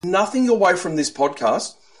Nothing away from this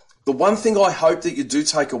podcast. The one thing I hope that you do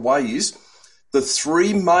take away is the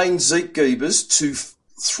three main Zeitgebers to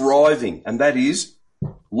thriving, and that is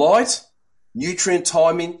light, nutrient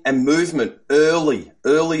timing, and movement early.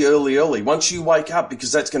 Once you wake up,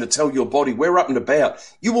 because that's going to tell your body we're up and about,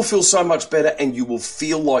 you will feel so much better and you will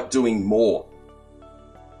feel like doing more.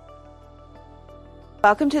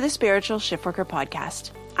 Welcome to the Spiritual Shiftworker Podcast.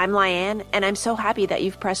 I'm Lyanne, and I'm so happy that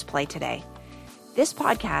you've pressed play today. This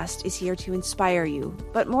podcast is here to inspire you,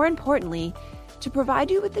 but more importantly, to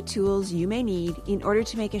provide you with the tools you may need in order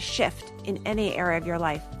to make a shift in any area of your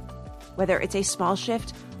life. Whether it's a small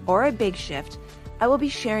shift or a big shift, I will be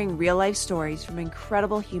sharing real-life stories from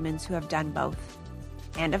incredible humans who have done both.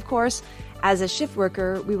 And of course, as a shift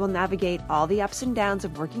worker, we will navigate all the ups and downs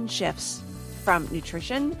of working shifts, from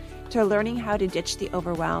nutrition to learning how to ditch the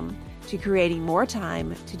overwhelm, to creating more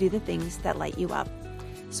time to do the things that light you up.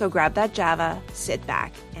 So grab that Java, sit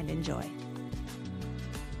back, and enjoy.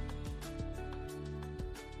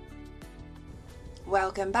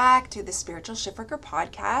 Welcome back to the Spiritual Shiftworker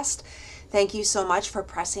Podcast. Thank you so much for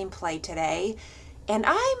pressing play today. And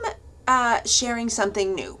I'm sharing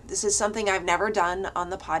something new. This is something I've never done on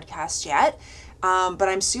the podcast yet, but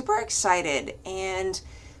I'm super excited. And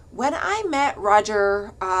when I met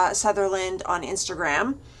Roger Sutherland on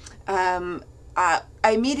Instagram, I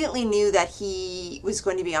immediately knew that he was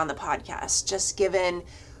going to be on the podcast, just given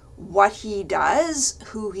what he does,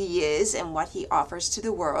 who he is, and what he offers to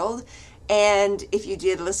the world. And if you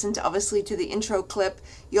did listen to, obviously, to the intro clip,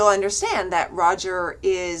 you'll understand that Roger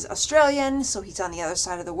is Australian, so he's on the other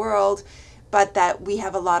side of the world, but that we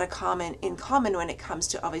have a lot in common when it comes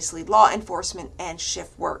to, obviously, law enforcement and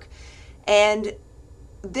shift work. And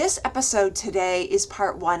this episode today is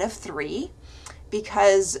part 1 of 3,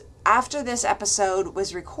 because after this episode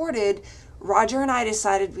was recorded, Roger and I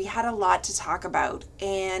decided we had a lot to talk about,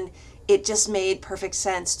 and it just made perfect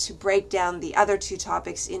sense to break down the other 2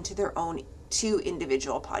 topics into their own 2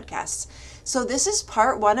 individual podcasts. So this is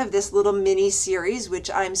part 1 of this little mini series,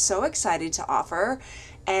 which I'm so excited to offer.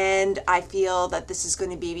 And I feel that this is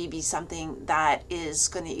going to be something that is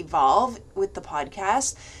going to evolve with the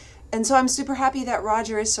podcast. And so I'm super happy that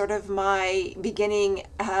Roger is sort of my beginning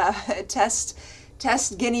test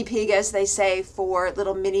guinea pig, as they say, for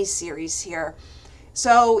little mini series here.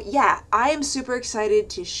 So yeah, I am super excited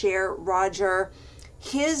to share Roger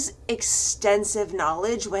his extensive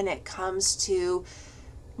knowledge when it comes to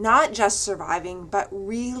not just surviving, but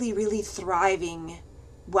really, really thriving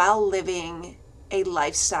while living a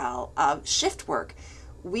lifestyle of shift work.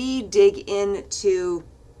 We dig into,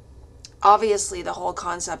 obviously, the whole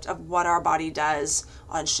concept of what our body does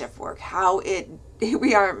on shift work, how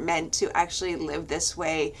we aren't meant to actually live this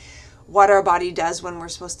way, what our body does when we're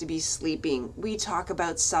supposed to be sleeping. We talk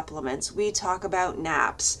about supplements, we talk about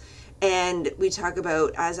naps, and we talk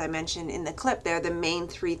about, as I mentioned in the clip there, the main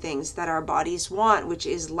 3 things that our bodies want, which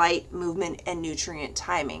is light, movement, and nutrient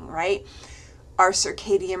timing, right? Our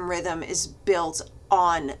circadian rhythm is built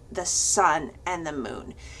on the sun and the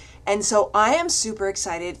moon. And so I am super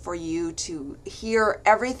excited for you to hear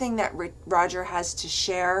everything that Roger has to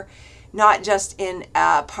share, not just in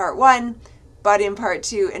part 1, but in part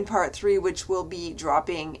 2 and part 3, which will be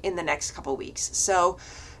dropping in the next couple weeks. So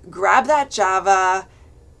grab that Java.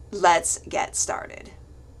 Let's get started.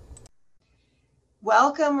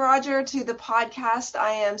 Welcome, Roger, to the podcast.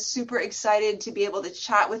 I am super excited to be able to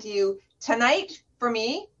chat with you tonight. For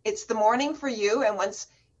me, it's the morning for you. And once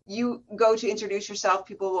you go to introduce yourself,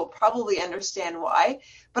 people will probably understand why.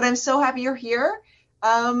 But I'm so happy you're here.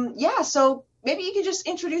 So maybe you can just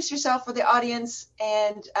introduce yourself for the audience,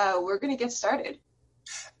 and we're going to get started.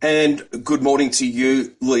 And good morning to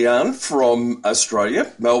you, Leanne, from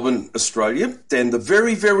Australia, Melbourne, Australia, down the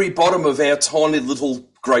very, very bottom of our tiny little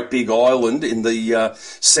great big island in the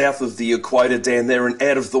south of the equator down there, and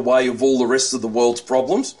out of the way of all the rest of the world's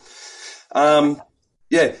problems. My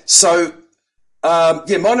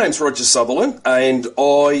name's Roger Sutherland, and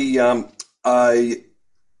I a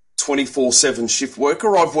 24/7 shift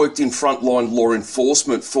worker. I've worked in frontline law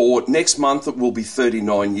enforcement for, next month it will be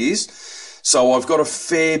 39 years. So I've got a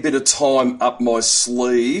fair bit of time up my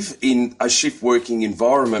sleeve in a shift working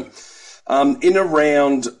environment. When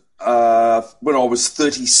I was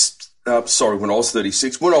 56, when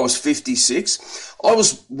I was 56, I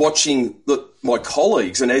was watching my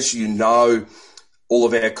colleagues, and as you know, all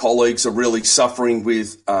of our colleagues are really suffering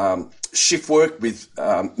with shift work, with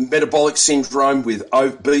metabolic syndrome, with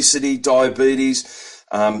obesity, diabetes,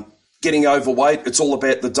 getting overweight. It's all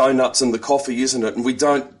about the donuts and the coffee, isn't it? And we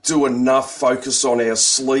don't do enough focus on our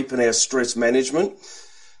sleep and our stress management.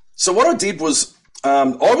 So what I did was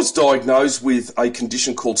I was diagnosed with a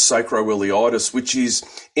condition called sacroiliitis, which is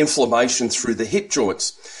inflammation through the hip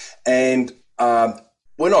joints. And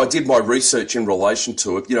when I did my research in relation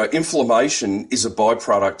to it, inflammation is a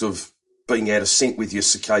byproduct of being out of sync with your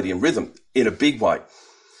circadian rhythm in a big way.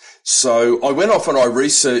 So I went off and I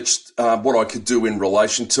researched what I could do in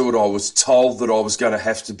relation to it. I was told that I was going to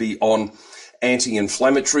have to be on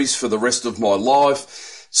anti-inflammatories for the rest of my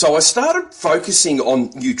life. So I started focusing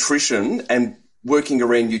on nutrition and working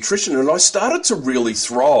around nutrition, and I started to really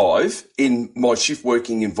thrive in my shift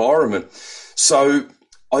working environment. So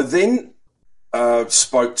I then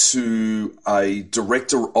spoke to a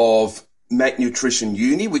director of Mac Nutrition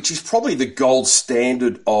Uni, which is probably the gold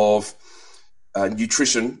standard of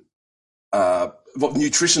nutrition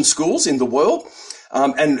schools in the world.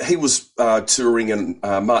 And he was touring, and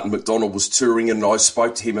Martin McDonald was touring, and I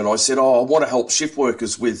spoke to him and I said, I want to help shift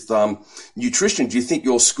workers with nutrition. Do you think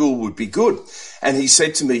your school would be good? And he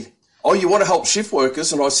said to me, oh, you want to help shift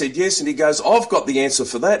workers? And I said, yes. And he goes, I've got the answer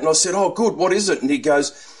for that. And I said, oh, good. What is it? And he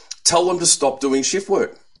goes, tell them to stop doing shift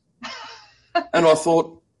work. And I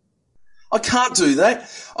thought, I can't do that.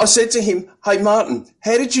 I said to him, hey, Martin,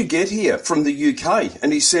 how did you get here from the UK?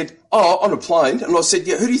 And he said, oh, on a plane. And I said,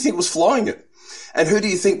 yeah, who do you think was flying it? And who do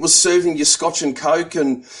you think was serving your scotch and coke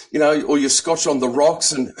and, or your scotch on the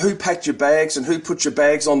rocks, and who packed your bags and who put your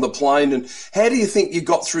bags on the plane, and how do you think you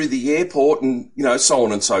got through the airport, and, so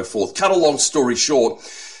on and so forth. Cut a long story short,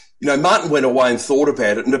 Martin went away and thought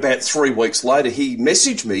about it, and about 3 weeks later he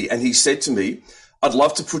messaged me and he said to me, I'd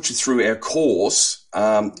love to put you through our course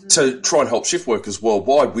to try and help shift workers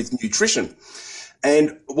worldwide with nutrition.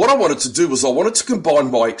 And what I wanted to do was I wanted to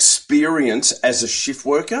combine my experience as a shift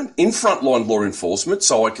worker in frontline law enforcement,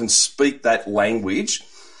 so I can speak that language.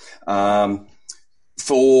 For,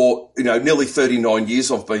 nearly 39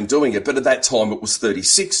 years I've been doing it, but at that time it was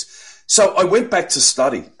 36. So I went back to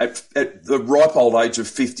study at the ripe old age of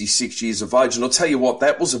 56 years of age. And I'll tell you what,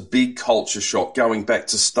 that was a big culture shock, going back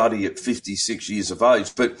to study at 56 years of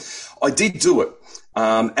age. But I did do it.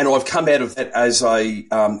 And I've come out of that as a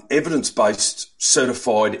evidence-based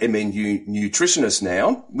certified MNU nutritionist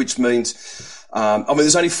now, which means,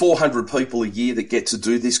 there's only 400 people a year that get to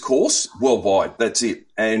do this course worldwide. That's it.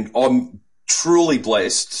 And I'm truly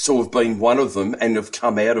blessed to have been one of them and have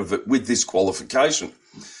come out of it with this qualification.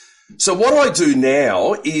 So what I do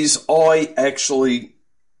now is I actually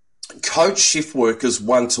coach shift workers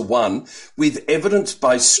one-to-one with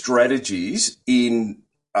evidence-based strategies in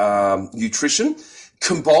nutrition,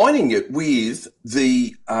 combining it with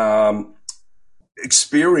the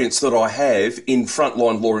experience that I have in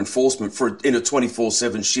frontline law enforcement in a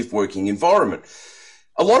 24/7 shift working environment.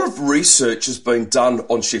 A lot of research has been done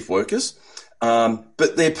on shift workers,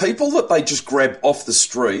 but they're people that they just grab off the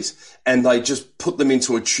street and they just put them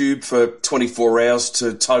into a tube for 24 hours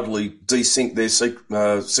to totally desync their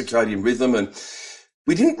circadian rhythm. And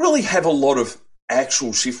we didn't really have a lot of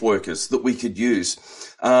actual shift workers that we could use.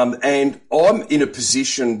 And I'm in a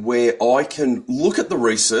position where I can look at the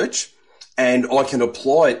research and I can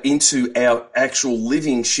apply it into our actual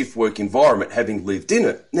living shift work environment, having lived in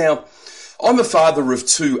it. Now, I'm a father of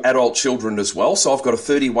 2 adult children as well. So I've got a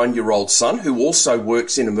 31-year-old son who also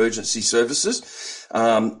works in emergency services,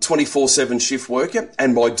 24/7 shift worker.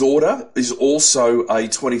 And my daughter is also a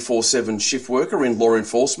 24/7 shift worker in law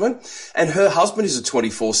enforcement. And her husband is a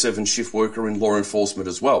 24/7 shift worker in law enforcement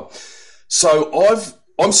as well. So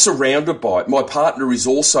I'm surrounded by it. My partner is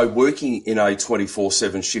also working in a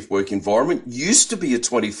 24/7 shift work environment, used to be a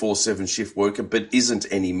 24/7 shift worker, but isn't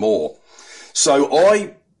anymore. So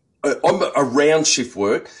I'm around shift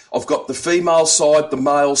work. I've got the female side, the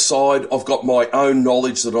male side. I've got my own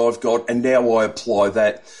knowledge that I've got, and now I apply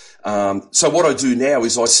that. So what I do now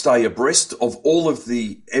is I stay abreast of all of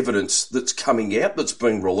the evidence that's coming out, that's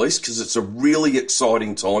being released, because it's a really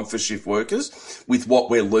exciting time for shift workers with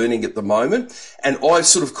what we're learning at the moment. And I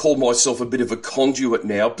sort of call myself a bit of a conduit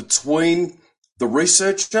now between the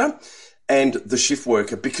researcher and the shift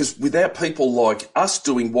worker, because without people like us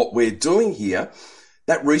doing what we're doing here,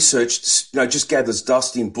 that research, just gathers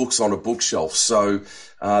dust in books on a bookshelf. So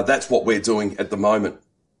that's what we're doing at the moment.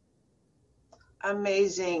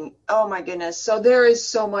 Amazing. Oh my goodness. So there is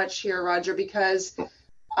so much here, Roger, because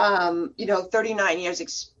 39 years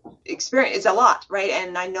experience is a lot, right?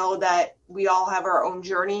 And I know that we all have our own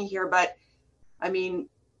journey here, but I mean,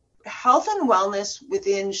 health and wellness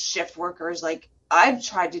within shift workers, like I've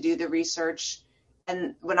tried to do the research,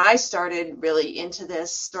 and when I started really into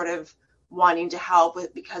this sort of wanting to help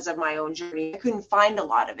with because of my own journey, I couldn't find a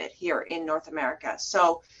lot of it here in North America.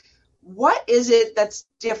 So what is it that's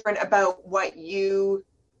different about what you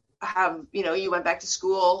have, you went back to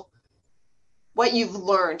school? what you've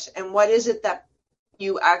learned, and what is it that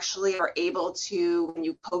you actually are able to, when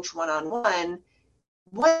you coach one-on-one,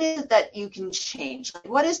 what is it that you can change? Like,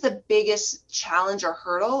 what is the biggest challenge or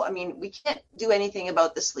hurdle? I mean, we can't do anything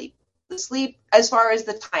about the sleep. The sleep, as far as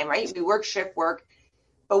the time, right? We work shift work,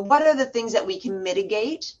 but what are the things that we can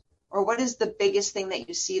mitigate, or what is the biggest thing that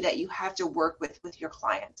you see that you have to work with your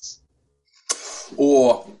clients?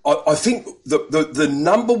 Or I think the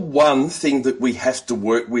number one thing that we have to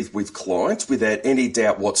work with clients, without any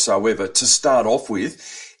doubt whatsoever, to start off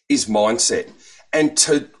with, is mindset, and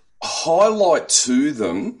to highlight to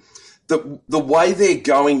them the way they're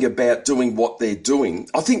going about doing what they're doing.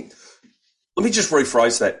 I think, let me just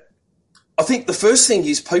rephrase that. I think the first thing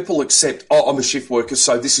is people accept, oh, I'm a shift worker,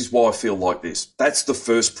 so this is why I feel like this. That's the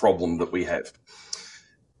first problem that we have.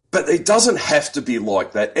 But it doesn't have to be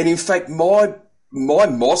like that. And in fact, my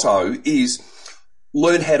motto is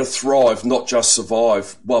learn how to thrive, not just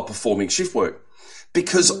survive while performing shift work.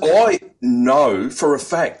 Because I know for a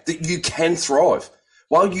fact that you can thrive.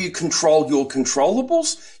 While you control your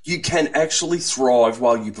controllables, you can actually thrive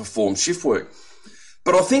while you perform shift work.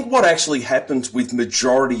 But I think what actually happens with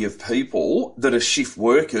majority of people that are shift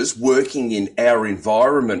workers working in our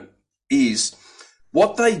environment is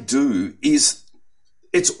what they do is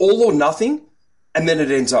it's all or nothing, and then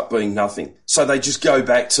it ends up being nothing. So they just go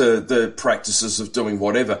back to the practices of doing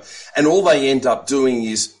whatever. And all they end up doing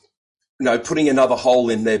is, putting another hole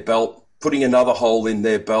in their belt, getting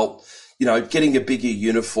a bigger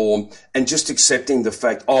uniform, and just accepting the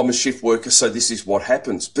fact, oh, I'm a shift worker, so this is what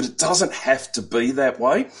happens. But it doesn't have to be that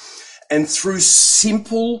way. And through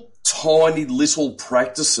simple, tiny little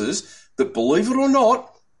practices that, believe it or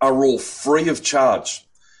not, are all free of charge.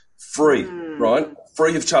 Free, right?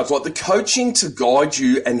 Free of charge. Like the coaching to guide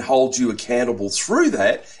you and hold you accountable through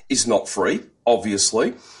that is not free,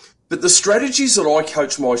 obviously. But the strategies that I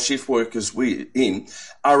coach my shift workers in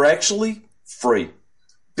are actually free.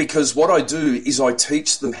 Because what I do is I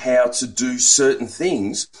teach them how to do certain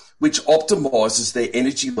things which optimizes their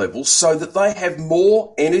energy levels so that they have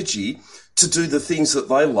more energy to do the things that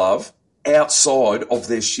they love outside of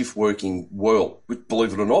their shift working world.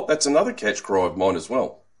 Believe it or not, that's another catch cry of mine as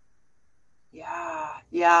well.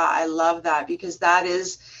 Yeah, I love that, because that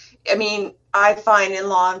is, I find in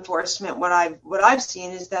law enforcement what I've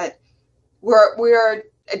seen is that we're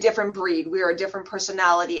a different breed. We are a different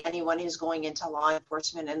personality. Anyone who's going into law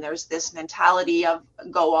enforcement, and there's this mentality of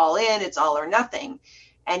go all in, it's all or nothing.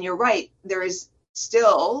 And you're right. There is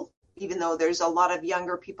still, even though there's a lot of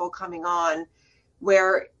younger people coming on,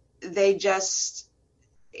 where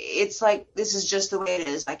it's like, this is just the way it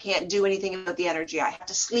is. I can't do anything about the energy. I have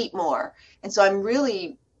to sleep more. And so I'm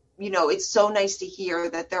really, it's so nice to hear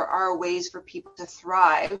that there are ways for people to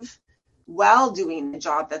thrive while doing the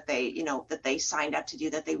job that they signed up to do,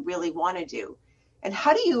 that they really want to do. And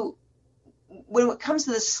how do you, when it comes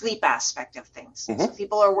to the sleep aspect of things, so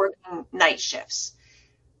people are working night shifts,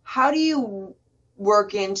 how do you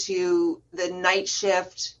work into the night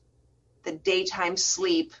shift, the daytime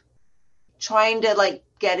sleep, trying to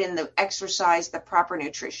get in the exercise, the proper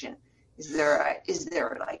nutrition? Is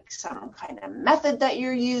there like some kind of method that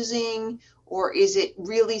you're using, or is it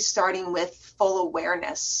really starting with full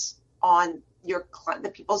awareness on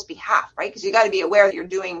the people's behalf, right? Because you got to be aware that you're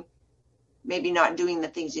maybe not doing the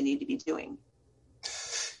things you need to be doing.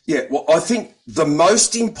 Yeah, well, I think the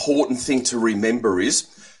most important thing to remember is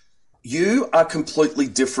you are completely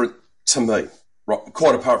different to me, right?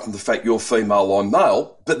 Quite apart from the fact you're female, I'm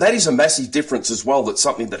male, but that is a massive difference as well. That's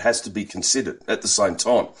something that has to be considered at the same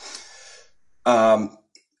time.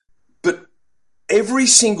 But every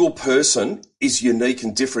single person is unique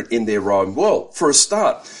and different in their own world. For a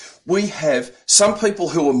start, we have some people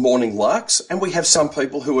who are morning larks and we have some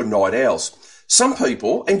people who are night owls. Some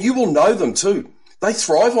people, and you will know them too, they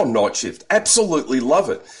thrive on night shift, absolutely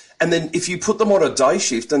love it. And then if you put them on a day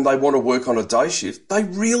shift and they want to work on a day shift, they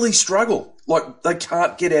really struggle. Like they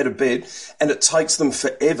can't get out of bed and it takes them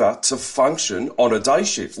forever to function on a day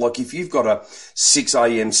shift. Like if you've got a 6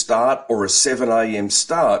 a.m. start or a 7 a.m.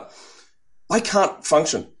 start, they can't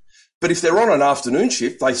function. But if they're on an afternoon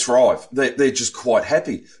shift, they thrive. They're just quite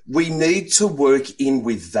happy. We need to work in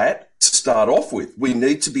with that to start off with. We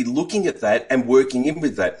need to be looking at that and working in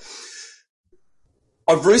with that.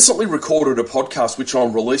 I've recently recorded a podcast, which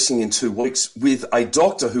I'm releasing in 2 weeks, with a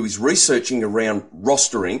doctor who is researching around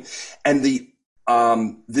rostering and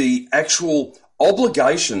the actual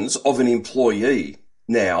obligations of an employee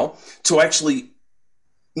now to actually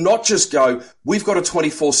not just go, we've got a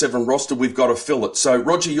 24/7 roster, we've got to fill it. So,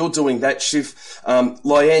 Roger, you're doing that shift.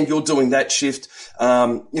 Leanne, you're doing that shift.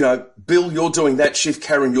 Bill, you're doing that shift.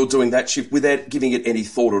 Karen, you're doing that shift, without giving it any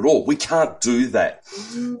thought at all. We can't do that.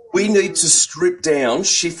 We need to strip down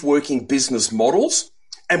shift working business models,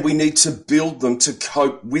 and we need to build them to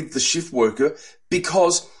cope with the shift worker,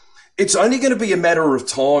 because it's only going to be a matter of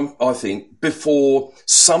time, I think, before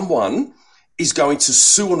someone is going to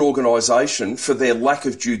sue an organisation for their lack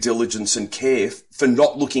of due diligence and care, for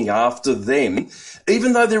not looking after them.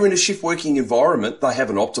 Even though they're in a shift working environment, they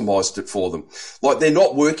haven't optimised it for them. Like, they're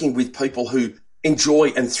not working with people who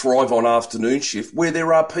enjoy and thrive on afternoon shift, where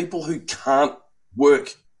there are people who can't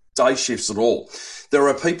work day shifts at all. There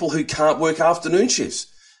are people who can't work afternoon shifts.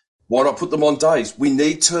 Why not put them on days? We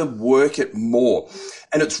need to work it more.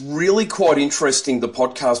 And it's really quite interesting, the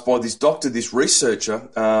podcast by this doctor, this researcher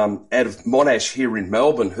out of Monash here in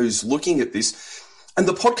Melbourne, who's looking at this. And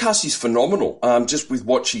the podcast is phenomenal, just with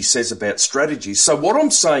what she says about strategies. So what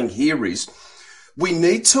I'm saying here is we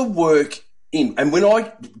need to work in, and when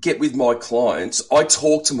I get with my clients, I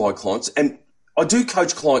talk to my clients, and I do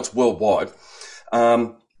coach clients worldwide,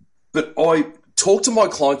 but I talk to my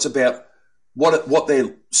clients about what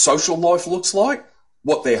their social life looks like,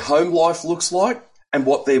 what their home life looks like, and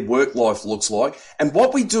what their work life looks like. And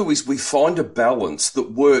what we do is we find a balance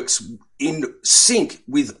that works in sync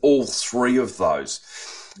with all three of those.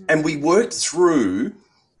 And we work through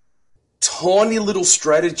tiny little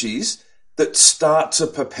strategies that start to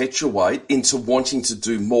perpetuate into wanting to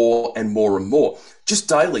do more and more and more. Just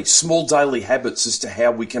daily, small daily habits as to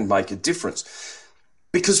how we can make a difference.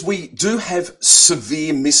 Because we do have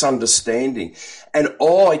severe misunderstanding, and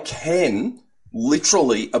I can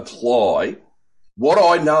literally apply what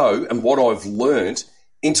I know and what I've learned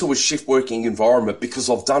into a shift working environment, because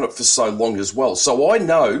I've done it for so long as well. So I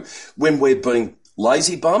know when we're being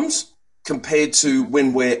lazy bums compared to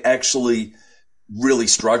when we're actually really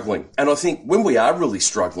struggling. And I think when we are really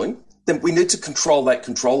struggling, then we need to control that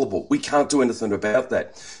controllable. We can't do anything about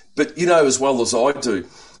that. But you know as well as I do,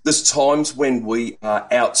 there's times when we are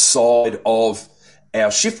outside of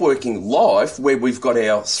our shift working life where we've got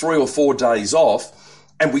our 3 or 4 days off,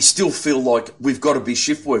 and we still feel like we've got to be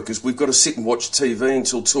shift workers. We've got to sit and watch TV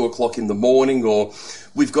until 2 o'clock in the morning, or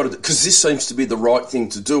we've got to, because this seems to be the right thing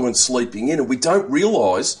to do, and sleeping in. And we don't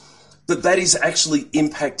realise that that is actually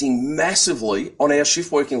impacting massively on our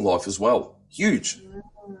shift working life as well. Huge.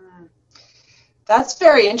 That's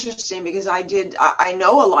very interesting, because I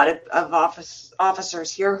know a lot of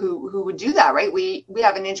officers here who would do that, right? We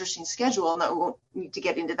have an interesting schedule, and we won't need to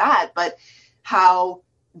get into that, but how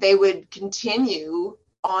they would continue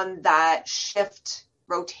on that shift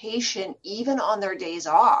rotation even on their days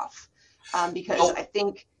off, because I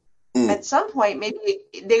think at some point maybe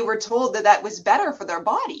they were told that was better for their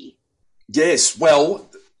body. Yes, well,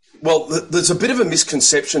 there's a bit of a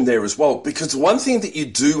misconception there as well, because one thing that you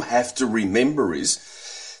do have to remember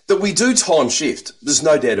is that we do time shift. There's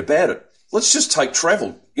no doubt about it. Let's just take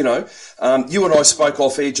travel. You know, you and I spoke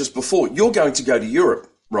off air just before. You're going to go to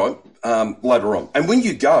Europe, right, later on. And when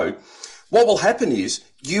you go, what will happen is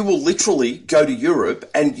you will literally go to Europe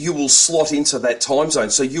and you will slot into that time zone.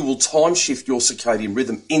 So you will time shift your circadian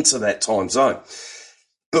rhythm into that time zone.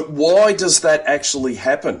 But why does that actually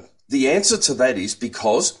happen? The answer to that is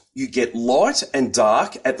because you get light and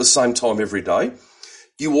dark at the same time every day.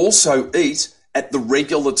 You also eat at the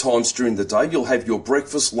regular times during the day. You'll have your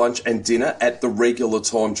breakfast, lunch and dinner at the regular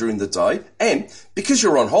time during the day. And because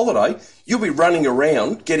you're on holiday, you'll be running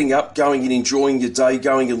around, getting up, going and enjoying your day,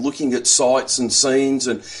 going and looking at sights and scenes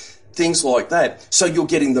and things like that. So you're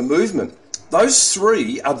getting the movement. Those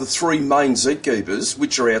three are the three main zeitgebers,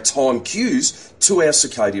 which are our time cues to our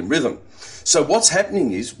circadian rhythm. So what's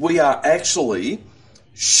happening is we are actually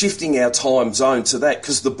shifting our time zone to that,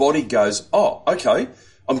 because the body goes, oh, okay,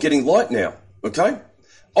 I'm getting light now. Okay.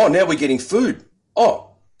 Oh, now we're getting food.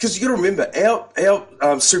 Oh, because you got to remember our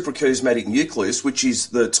suprachiasmatic nucleus, which is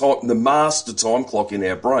the master time clock in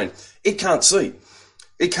our brain, it can't see.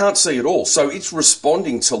 It can't see at all. So it's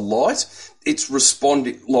responding to light. It's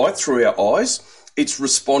responding light through our eyes. It's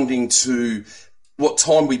responding to what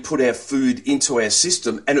time we put our food into our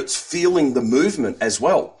system, and it's feeling the movement as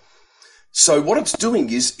well. So what it's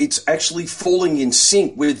doing is it's actually falling in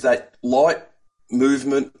sync with that light,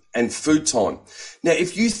 movement and food time. Now,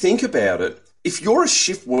 if you think about it, if you're a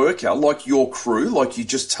shift worker like your crew, like you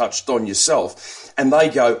just touched on yourself, and they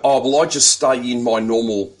go, oh, well, I just stay in my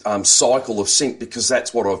normal cycle of sync because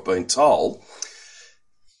that's what I've been told.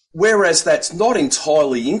 Whereas that's not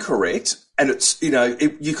entirely incorrect. And it's, you know,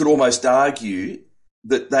 you could almost argue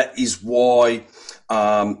that is why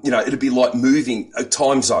It'd be like moving a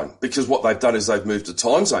time zone, because what they've done is they've moved a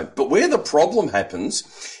time zone. But where the problem happens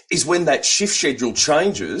is when that shift schedule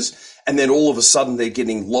changes, and then all of a sudden they're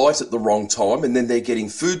getting light at the wrong time, and then they're getting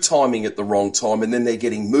food timing at the wrong time, and then they're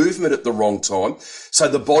getting movement at the wrong time. So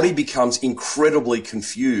the body becomes incredibly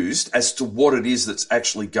confused as to what it is that's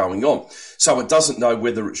actually going on. So it doesn't know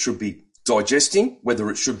whether it should be digesting,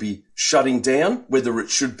 whether it should be shutting down, whether it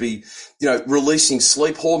should be, releasing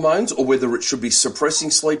sleep hormones, or whether it should be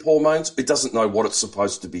suppressing sleep hormones. It doesn't know what it's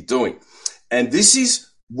supposed to be doing. And this is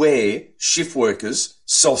where shift workers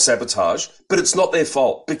self-sabotage, but it's not their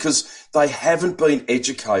fault, because they haven't been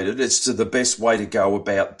educated as to the best way to go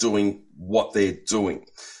about doing what they're doing.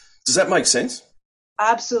 Does that make sense?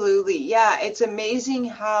 Absolutely. Yeah. It's amazing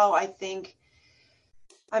how I think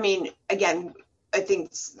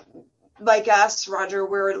like us, Roger,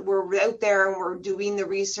 we're out there and we're doing the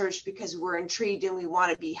research because we're intrigued and we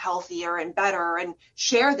want to be healthier and better and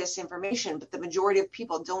share this information. But the majority of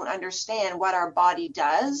people don't understand what our body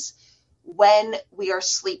does when we are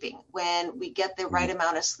sleeping, when we get the right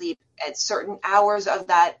amount of sleep at certain hours of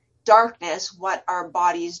that darkness, what our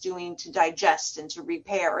body is doing to digest and to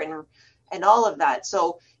repair and all of that.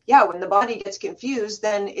 So yeah, when the body gets confused,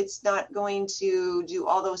 then it's not going to do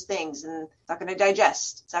all those things, and it's not going to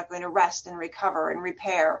digest. It's not going to rest and recover and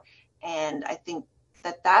repair. And I think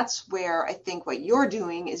that's where I think what you're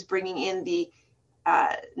doing is bringing in the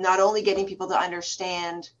not only getting people to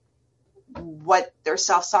understand what they're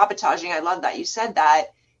self-sabotaging. I love that you said that,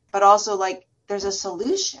 but also like there's a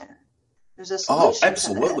solution. There's a solution. Oh,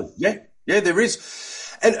 absolutely. Yeah, there is.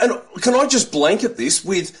 And can I just blanket this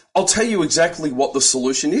with, I'll tell you exactly what the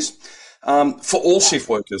solution is for all shift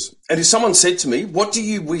workers. And if someone said to me,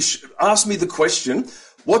 ask me the question,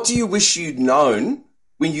 what do you wish you'd known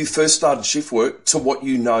when you first started shift work to what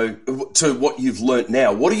you know, to what you've learnt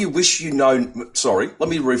now? What do you wish you'd known? Sorry, let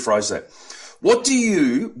me rephrase that. What do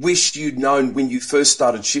you wish you'd known when you first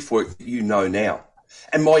started shift work that you know now?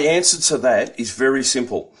 And my answer to that is very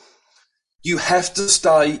simple. You have to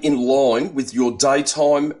stay in line with your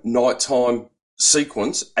daytime, nighttime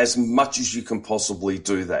sequence as much as you can possibly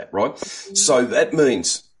do that, right? So that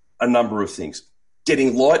means a number of things.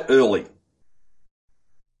 Getting light early,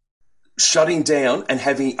 shutting down and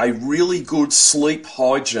having a really good sleep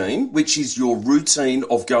hygiene, which is your routine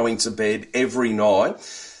of going to bed every night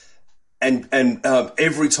and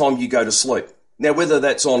every time you go to sleep. Now, whether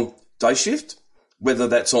that's on day shift, whether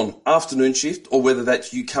that's on afternoon shift, or whether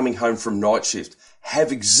that's you coming home from night shift,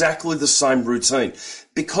 have exactly the same routine,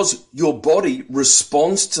 because your body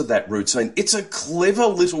responds to that routine. It's a clever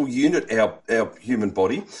little unit, our human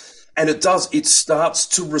body, and it starts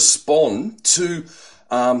to respond to,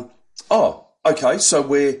 okay, so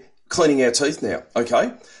we're cleaning our teeth now,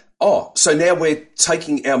 okay? So now we're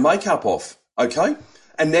taking our makeup off, okay?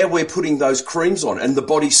 And now we're putting those creams on, and the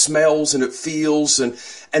body smells and it feels, and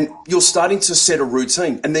you're starting to set a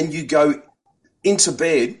routine. And then you go into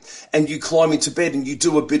bed and you climb into bed and you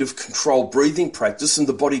do a bit of controlled breathing practice, and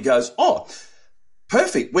the body goes, oh,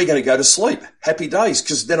 perfect, we're going to go to sleep. Happy days,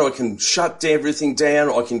 because then I can shut everything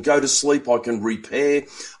down, I can go to sleep, I can repair,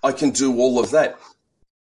 I can do all of that.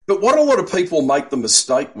 But what a lot of people make the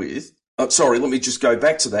mistake with, let me just go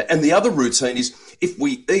back to that. And the other routine is, if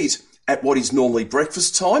we eat at what is normally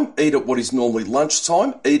breakfast time, eat at what is normally lunch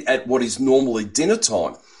time, eat at what is normally dinner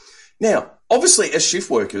time. Now, obviously, as shift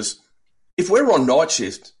workers, if we're on night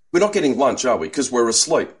shift, we're not getting lunch, are we? Because we're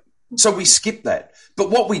asleep. So we skip that. But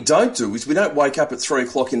what we don't do is we don't wake up at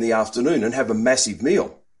 3:00 in the afternoon and have a massive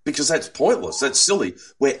meal, because that's pointless. That's silly.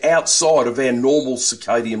 We're outside of our normal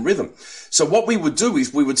circadian rhythm. So what we would do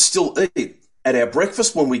is we would still eat at our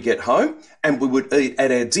breakfast when we get home, and we would eat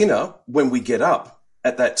at our dinner when we get up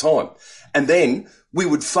at that time. And then we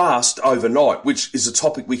would fast overnight, which is a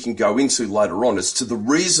topic we can go into later on as to the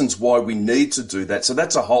reasons why we need to do that. So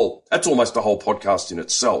that's almost a whole podcast in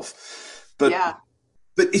itself. But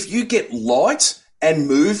if you get light and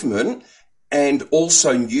movement and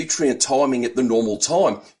also nutrient timing at the normal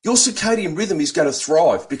time, your circadian rhythm is going to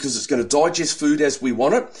thrive, because it's going to digest food as we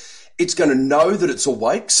want it. It's going to know that it's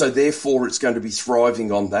awake, so therefore it's going to be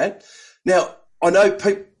thriving on that. Now, I know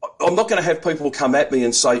I'm not going to have people come at me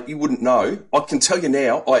and say, you wouldn't know. I can tell you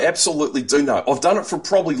now, I absolutely do know. I've done it for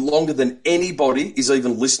probably longer than anybody is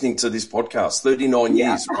even listening to this podcast, 39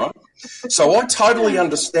 years, right? So I totally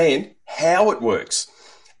understand how it works,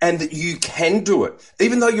 and that you can do it.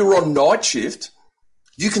 Even though you're on night shift,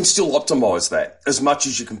 you can still optimize that as much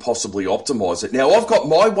as you can possibly optimize it. Now, I've got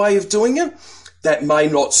my way of doing it, that may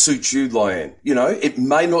not suit you, Leanne. You know, it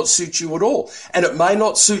may not suit you at all. And it may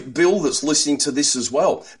not suit Bill that's listening to this as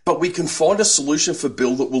well. But we can find a solution for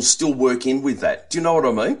Bill that will still work in with that. Do you know what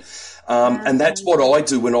I mean? And that's what I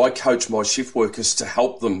do when I coach my shift workers, to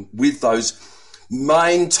help them with those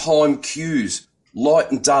main time cues,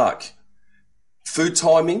 light and dark, food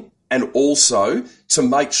timing, and also to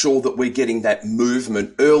make sure that we're getting that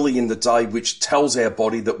movement early in the day, which tells our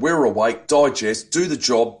body that we're awake, digest, do the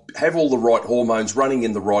job, have all the right hormones running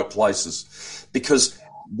in the right places. Because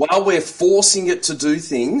while we're forcing it to do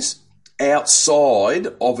things outside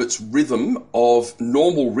of its rhythm, of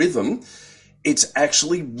normal rhythm, it's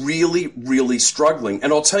actually really, really struggling.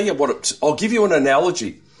 And I'll tell you what, I'll give you an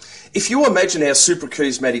analogy. If you imagine our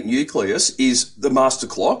suprachiasmatic nucleus is the master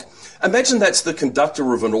clock, imagine that's the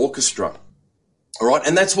conductor of an orchestra, all right?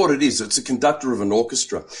 And that's what it is. It's a conductor of an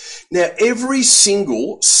orchestra. Now, every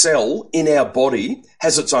single cell in our body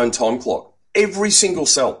has its own time clock. Every single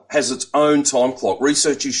cell has its own time clock.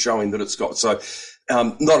 Research is showing that it's got. So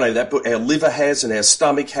not only that, but our liver has, and our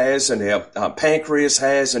stomach has, and our pancreas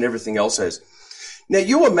has, and everything else has. Now,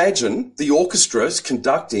 you imagine the orchestra is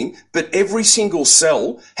conducting, but every single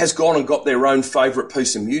cell has gone and got their own favourite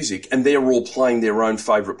piece of music, and they're all playing their own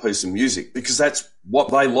favourite piece of music because that's what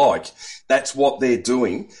they like. That's what they're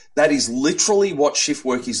doing. That is literally what shift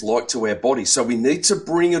work is like to our body. So we need to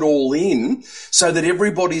bring it all in so that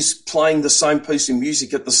everybody's playing the same piece of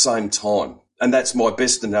music at the same time. And that's my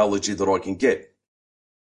best analogy that I can get.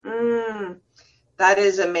 That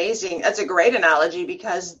is amazing. That's a great analogy,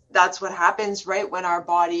 because that's what happens, right? When our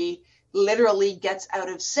body literally gets out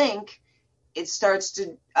of sync, it starts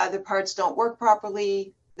to, other parts don't work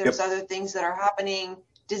properly. There's other things that are happening.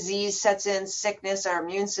 Disease sets in, sickness, our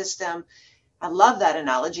immune system. I love that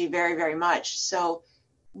analogy very, very much. So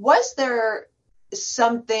was there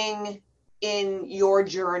something in your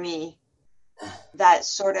journey that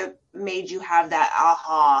sort of made you have that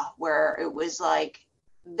aha, where it was like,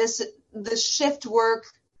 the shift work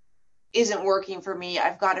isn't working for me,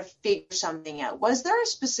 I've got to figure something out? Was there a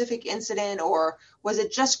specific incident, or was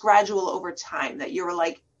it just gradual over time that you were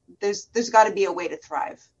like, there's got to be a way to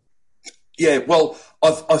thrive? Yeah, well,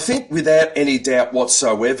 I think without any doubt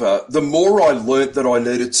whatsoever, the more I learnt that I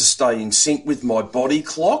needed to stay in sync with my body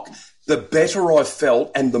clock, the better I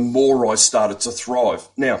felt and the more I started to thrive.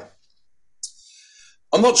 Now,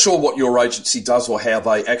 I'm not sure what your agency does or how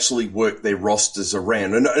they actually work their rosters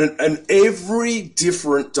around. And every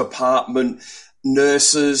different department,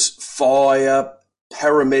 nurses, fire,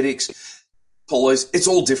 paramedics, police, it's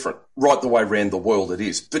all different right the way around the world it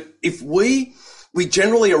is. But if we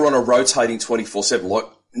generally are on a rotating 24/7, like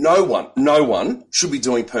no one should be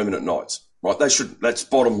doing permanent nights, right? They shouldn't. That's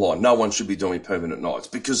bottom line. No one should be doing permanent nights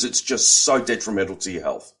because it's just so detrimental to your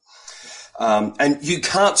health. And you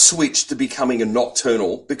can't switch to becoming a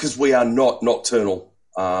nocturnal because we are not nocturnal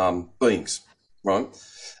beings, right?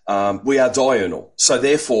 We are diurnal. So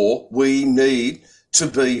therefore, we need to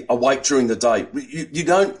be awake during the day. You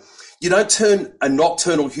don't turn a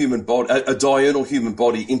nocturnal human body, a diurnal human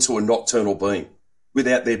body, into a nocturnal being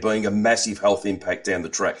without there being a massive health impact down the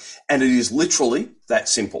track. And it is literally that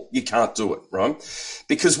simple. You can't do it, right?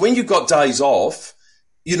 Because when you've got days off,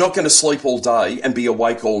 you're not going to sleep all day and be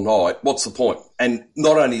awake all night. What's the point? And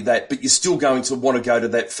not only that, but you're still going to want to go to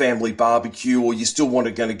that family barbecue, or you're still going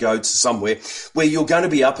to go to somewhere where you're going to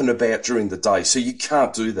be up and about during the day. So you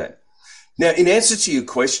can't do that. Now, in answer to your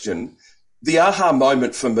question, the aha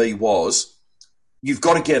moment for me was you've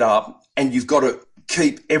got to get up and you've got to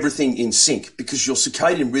keep everything in sync, because your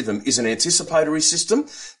circadian rhythm is an anticipatory system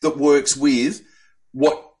that works with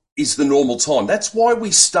what is the normal time. That's why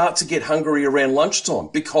we start to get hungry around lunchtime,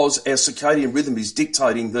 because our circadian rhythm is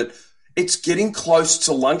dictating that it's getting close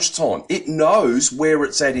to lunchtime. It knows where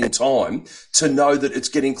it's at in time to know that it's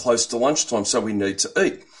getting close to lunchtime, so we need to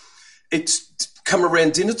eat. It's come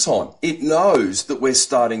around dinner time. It knows that we're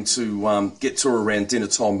starting to get to around dinner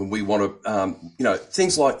time and we want to,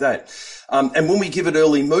 things like that. And when we give it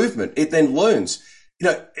early movement, it then learns.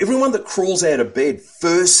 Everyone that crawls out of bed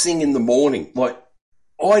first thing in the morning, like,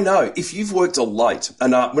 I know if you've worked a late,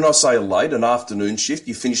 and when I say a late, an afternoon shift,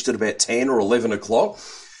 you finished at about 10 or 11 o'clock,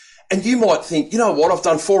 and you might think, you know what, I've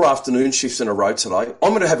done 4 afternoon shifts in a row today. I'm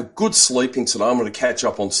going to have a good sleep in today. I'm going to catch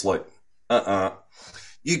up on sleep.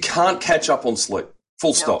 You can't catch up on sleep.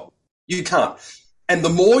 Full stop. You can't. And the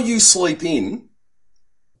more you sleep in,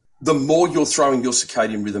 the more you're throwing your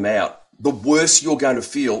circadian rhythm out, the worse you're going to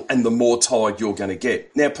feel and the more tired you're going to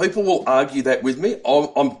get. Now, people will argue that with me.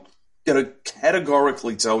 I'm going to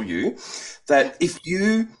categorically tell you that if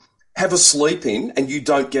you have a sleep in and you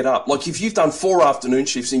don't get up. Like if you've done 4 afternoon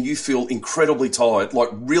shifts and you feel incredibly tired, like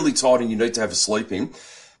really tired and you need to have a sleep in,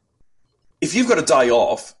 if you've got a day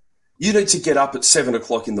off, you need to get up at 7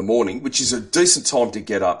 o'clock in the morning, which is a decent time to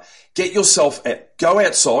get up. Get yourself go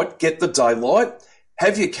outside, get the daylight,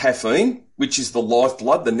 have your caffeine, which is the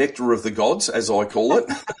lifeblood, the nectar of the gods, as I call it.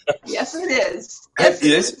 Yes, it is.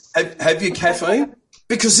 Have your caffeine,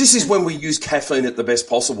 because this is when we use caffeine at the best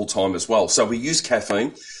possible time as well. So we use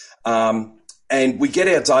caffeine, and we get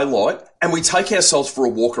our daylight and we take ourselves for a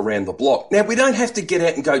walk around the block. Now, we don't have to get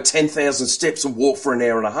out and go 10,000 steps and walk for an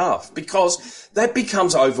hour and a half, because that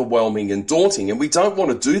becomes overwhelming and daunting, and we don't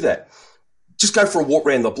want to do that. Just go for a walk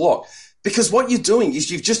around the block, because what you're doing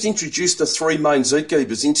is you've just introduced the 3 main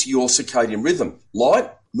zeitgebers into your circadian rhythm: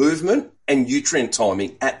 light, movement, and nutrient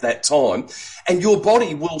timing at that time. And your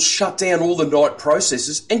body will shut down all the night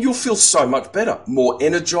processes and you'll feel so much better, more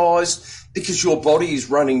energized, because your body is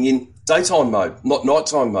running in daytime mode, not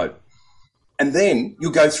nighttime mode. And then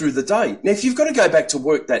you'll go through the day. Now, if you've got to go back to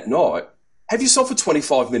work that night, have yourself a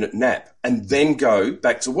 25-minute nap and then go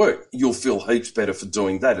back to work. You'll feel heaps better for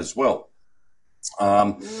doing that as well.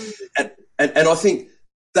 And I think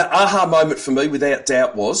the aha moment for me, without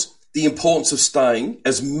doubt, was the importance of staying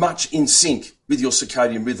as much in sync with your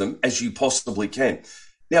circadian rhythm as you possibly can.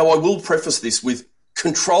 Now, I will preface this with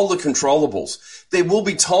control the controllables. There will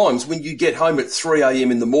be times when you get home at 3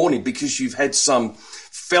 a.m. in the morning because you've had some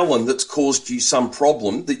felon that's caused you some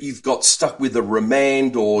problem that you've got stuck with a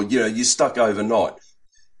remand, or, you're stuck overnight.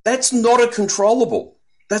 That's not a controllable.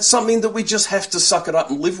 That's something that we just have to suck it up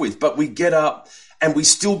and live with. But we get up and we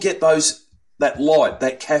still get that light,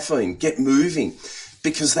 that caffeine, get moving,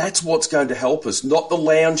 because that's what's going to help us, not the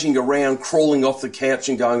lounging around, crawling off the couch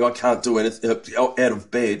and going, I can't do anything out of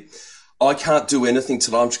bed. I can't do anything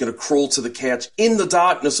today. I'm just going to crawl to the couch in the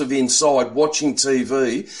darkness of inside watching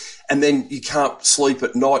TV, and then you can't sleep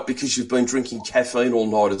at night because you've been drinking caffeine all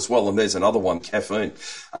night as well. And there's another one, caffeine.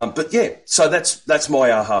 But yeah, so that's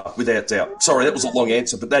my aha, without doubt. Sorry, that was a long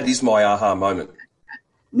answer, but that is my aha moment.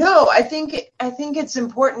 No, I think it's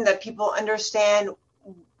important that people understand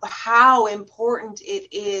how important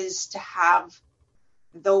it is to have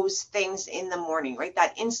those things in the morning, right?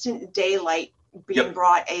 That instant daylight being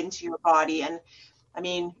brought into your body. And I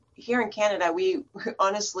mean, here in Canada, we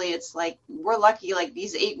honestly, it's like, we're lucky, like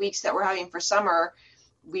these 8 weeks that we're having for summer,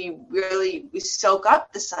 we soak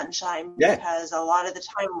up the sunshine, because a lot of the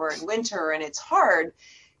time we're in winter and it's hard.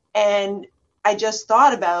 And I just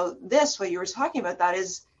thought about this, what you were talking about, that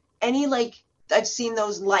is I've seen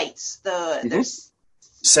those lights, there's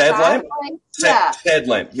sad lamp? Sad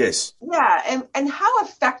lamp, yes. Yeah, and how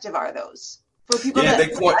effective are those? For people that I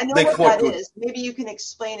know what that is, maybe you can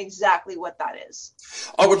explain exactly what that is.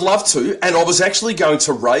 I would love to, and I was actually going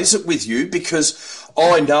to raise it with you, because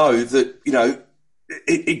I know that,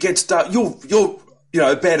 it gets dark. You're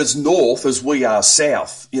about as north as we are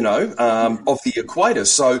south, of the equator.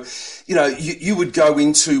 So, you would go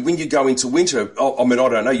into, when you go into winter, I mean, I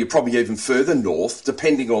don't know, you're probably even further north,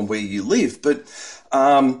 depending on where you live. But,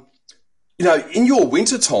 in your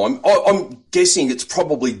winter time, I'm guessing it's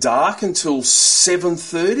probably dark until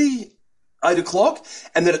 7:30, 8 o'clock,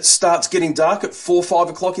 and then it starts getting dark at 4, 5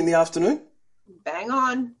 o'clock in the afternoon. Bang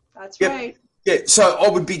on. That's right. Yeah, so I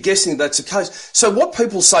would be guessing that's the case. So what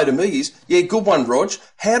people say to me is, yeah, good one, Rog.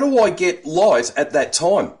 How do I get light at that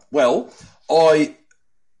time? Well, I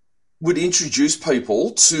would introduce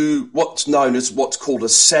people to what's known as what's called a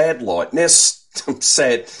sad light. Now,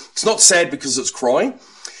 sad. It's not sad because it's crying.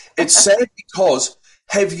 It's sad because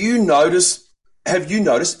have you noticed,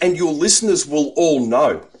 and your listeners will all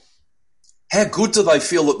know, how good do they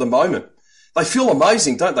feel at the moment? They feel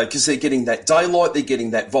amazing, don't they? Because they're getting that daylight, they're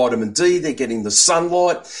getting that vitamin D, they're getting the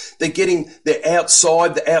sunlight, they're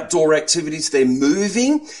outside, the outdoor activities, they're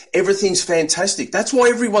moving. Everything's fantastic. That's why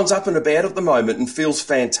everyone's up and about at the moment and feels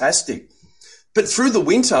fantastic. But through the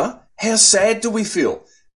winter, how sad do we feel?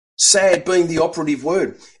 Sad being the operative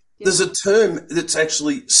word. There's a term that's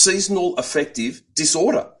actually seasonal affective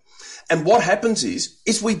disorder. And what happens is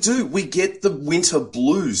we get the winter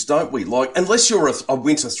blues, don't we? Like, unless you're a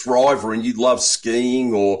winter thriver and you love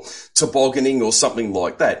skiing or tobogganing or something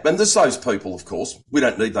like that. And there's those people, of course. We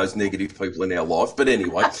don't need those negative people in our life. But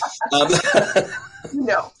anyway.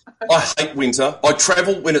 No. I hate winter. I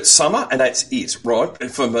travel when it's summer, and that's it,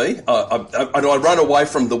 right? For me. I run away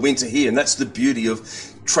from the winter here, and that's the beauty of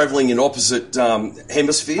traveling in opposite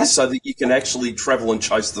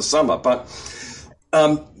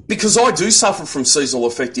because I do suffer from seasonal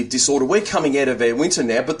affective disorder. We're coming out of our winter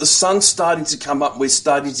now, but the sun's starting to come up. We're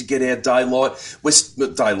starting to get our daylight. We're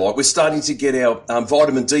starting to get our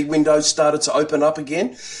vitamin D windows started to open up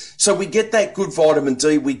again. So we get that good vitamin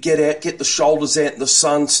D. We get out, get the shoulders out in the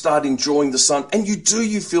sun, start enjoying the sun, and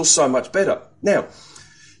you feel so much better. Now,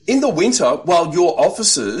 in the winter, while your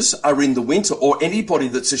officers are in the winter, or anybody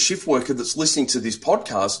that's a shift worker that's listening to this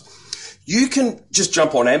podcast, you can just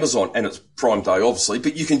jump on Amazon, and it's Prime Day, obviously,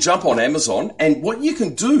 but you can jump on Amazon, and what you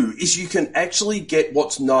can do is you can actually get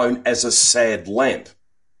what's known as a SAD lamp,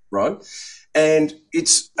 right? And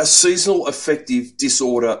it's a seasonal affective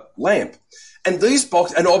disorder lamp. And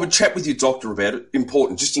and I would chat with your doctor about it,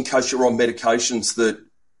 important, just in case you're on medications that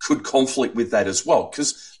could conflict with that as well,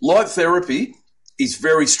 because light therapy is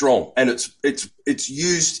very strong, and it's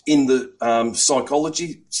used in the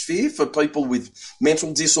psychology sphere for people with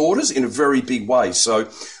mental disorders in a very big way. So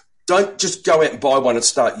don't just go out and buy one and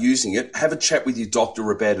start using it. Have a chat with your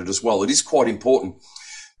doctor about it as well. It is quite important.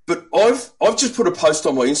 But I've just put a post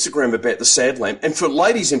on my Instagram about the SAD lamp, and for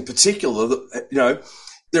ladies in particular, you know,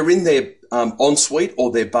 they're in their ensuite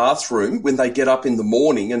or their bathroom when they get up in the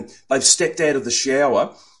morning and they've stepped out of the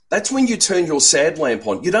shower. That's when you turn your SAD lamp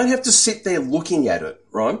on. You don't have to sit there looking at it,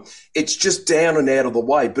 right? It's just down and out of the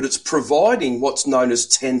way, but it's providing what's known as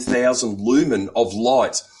 10,000 lumen of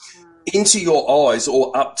light into your eyes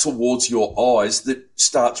or up towards your eyes that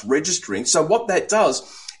starts registering. So what that does,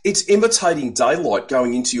 it's imitating daylight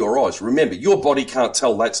going into your eyes. Remember, your body can't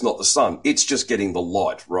tell that's not the sun. It's just getting the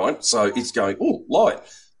light, right? So it's going, oh, light.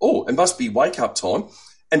 Oh, it must be wake up time.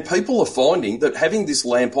 And people are finding that having this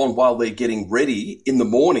lamp on while they're getting ready in the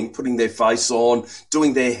morning, putting their face on,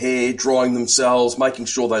 doing their hair, drying themselves, making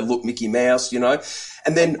sure they look Mickey Mouse, you know,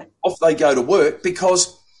 and then off they go to work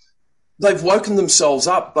because they've woken themselves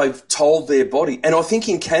up. They've told their body. And I think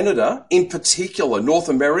in Canada, in particular, North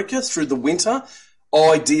America through the winter,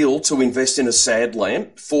 ideal to invest in a SAD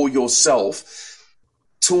lamp for yourself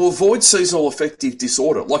to avoid seasonal affective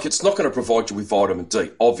disorder. Like, it's not going to provide you with vitamin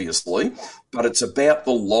D, obviously, but it's about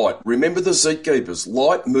the light. Remember the Zeitgebers,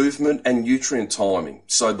 light, movement, and nutrient timing.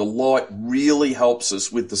 So the light really helps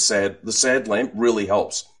us with the SAD lamp really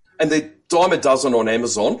helps. And they're dime a dozen on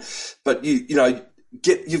Amazon, but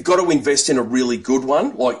you've got to invest in a really good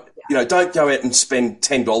one. Like, you know, don't go out and spend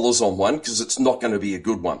 $10 on one because it's not going to be a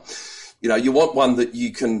good one. You know, you want one that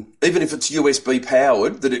you can, even if it's USB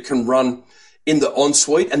powered, that it can run in the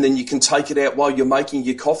ensuite, and then you can take it out while you're making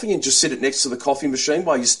your coffee and just sit it next to the coffee machine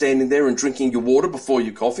while you're standing there and drinking your water before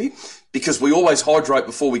your coffee, because we always hydrate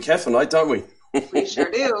before we caffeinate, don't we? We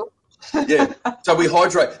sure do. Yeah, so we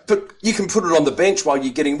hydrate, but you can put it on the bench while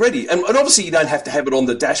you're getting ready. And obviously you don't have to have it on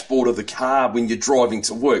the dashboard of the car when you're driving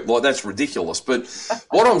to work. Like, that's ridiculous. But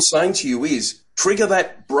what I'm saying to you is trigger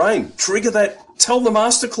that brain, tell the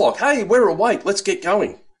master clock, hey, we're awake, let's get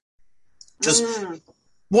going. Just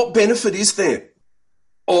what benefit is there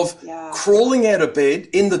of crawling out of bed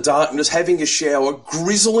in the darkness, having a shower,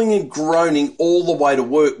 grizzling and groaning all the way to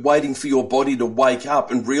work, waiting for your body to wake up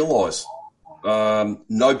and realise?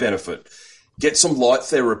 No benefit. Get some light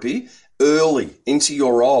therapy early into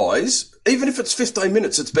your eyes. Even if it's 15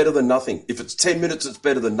 minutes, it's better than nothing. If it's 10 minutes, it's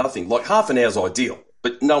better than nothing. Like, half an hour's ideal,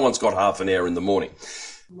 but no one's got half an hour in the morning.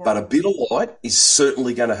 No. But a bit of light is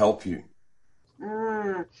certainly going to help you.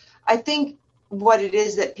 I think what it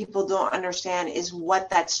is that people don't understand is what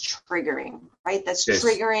that's triggering, right? That's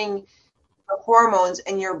triggering the hormones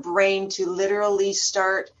in your brain to literally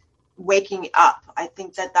start waking up. I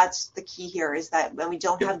think that that's the key here, is that when we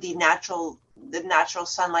don't have the natural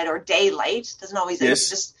sunlight or daylight, doesn't always, it's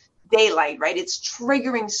just daylight, right? It's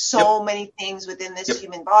triggering so many things within this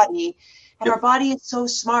human body. And our body is so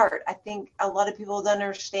smart. I think a lot of people don't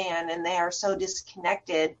understand, and they are so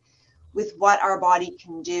disconnected with what our body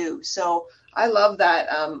can do. So I love that.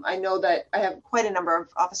 I know that I have quite a number of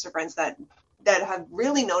officer friends that have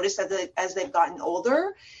really noticed that as they've gotten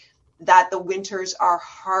older, that the winters are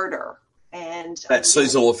harder. And that's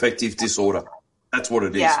seasonal affective disorder. That's what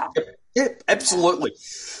it is. Yeah, absolutely.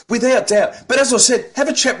 Without doubt. But as I said, have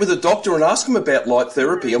a chat with a doctor and ask them about light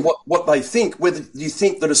therapy and what they think, whether you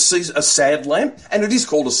think that a SAD lamp, and it is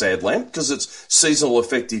called a SAD lamp because it's seasonal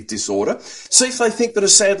affective disorder, see if they think that a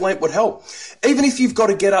SAD lamp would help. Even if you've got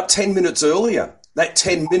to get up 10 minutes earlier, that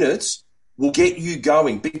 10 minutes will get you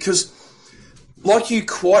going, because like you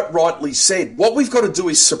quite rightly said, what we've got to do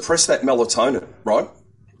is suppress that melatonin, right?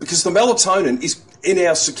 Because the melatonin is in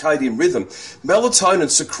our circadian rhythm. Melatonin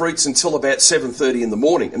secretes until about 7:30 in the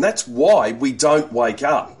morning, and that's why we don't wake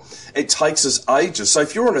up. It takes us ages. So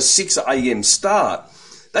if you're on a 6 a.m. start,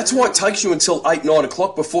 that's why it takes you until 8, 9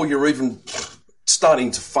 o'clock before you're even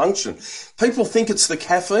starting to function. People think it's the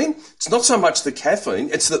caffeine. It's not so much the caffeine.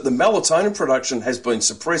 It's that the melatonin production has been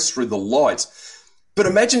suppressed through the light. But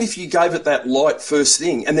imagine if you gave it that light first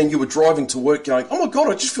thing and then you were driving to work going, oh, my God,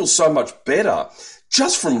 I just feel so much better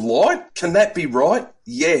just from light. Can that be right?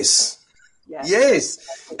 Yes.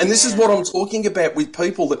 Yes. And this is what I'm talking about with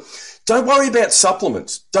people that don't worry about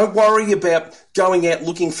supplements. Don't worry about going out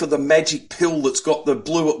looking for the magic pill that's got the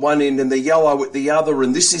blue at one end and the yellow at the other,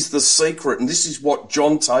 and this is the secret, and this is what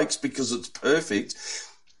John takes because it's perfect.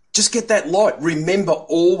 Just get that light. Remember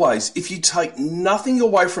always, if you take nothing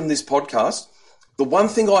away from this podcast, the one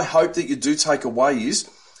thing I hope that you do take away is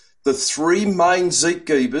the three main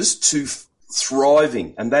Zeitgebers to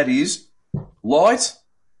thriving, and that is light,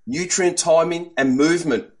 nutrient timing, and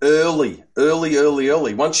movement early.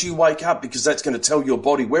 Once you wake up, because that's going to tell your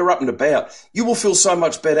body we're up and about, you will feel so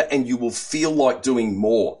much better and you will feel like doing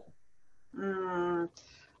more.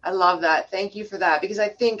 I love that. Thank you for that, because I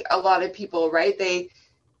think a lot of people, right,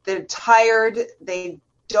 they're tired. They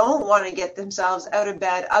don't want to get themselves out of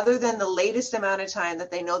bed other than the latest amount of time that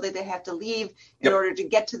they know that they have to leave in order to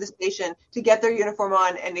get to the station, to get their uniform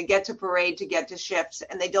on, and to get to parade, to get to shifts.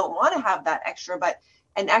 And they don't want to have that extra, but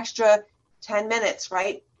an extra 10 minutes,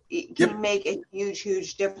 right? It can make a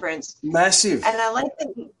huge difference. Massive. And I like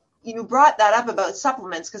that you brought that up about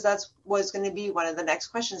supplements, because that was going to be one of the next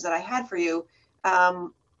questions that I had for you.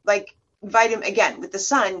 Like vitamin, again, with the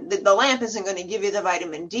sun, the lamp isn't going to give you the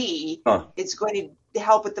vitamin D. It's going to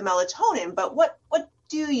help with the melatonin. But what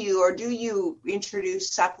do you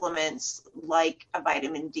introduce supplements like a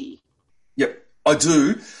vitamin D? Yep, I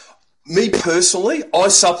do. Me personally, I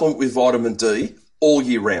supplement with vitamin D all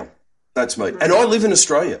year round. That's me. And I live in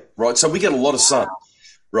Australia, right? So we get a lot of sun,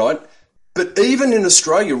 right? But even in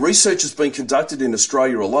Australia, research has been conducted in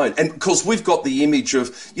Australia alone. And because we've got the image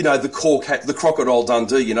of, you know, the cork hat, the Crocodile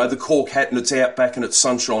Dundee, you know, the cork hat, and it's out back and it's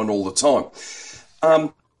sunshine all the time.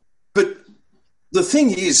 But the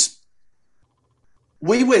thing is,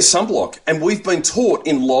 we wear sunblock, and we've been taught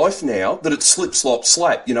in life now that it's slip, slop,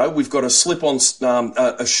 slap. You know, we've got to slip on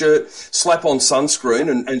a shirt, slap on sunscreen,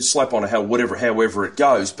 and slap on however it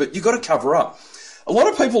goes. But you've got to cover up. A lot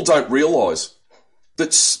of people don't realise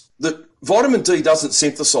that vitamin D doesn't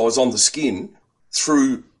synthesise on the skin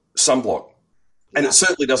through sunblock. And it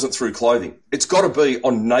certainly doesn't through clothing. It's got to be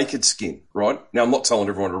on naked skin, right? Now, I'm not telling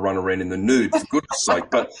everyone to run around in the nude, for goodness sake,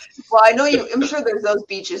 but... Well, I know I'm sure there's those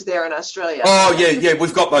beaches there in Australia. Oh, yeah,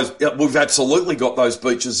 we've got those. We've absolutely got those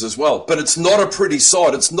beaches as well. But it's not a pretty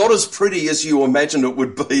sight. It's not as pretty as you imagine it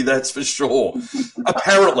would be, that's for sure.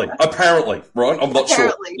 Apparently, right? I'm not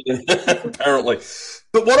sure. Apparently.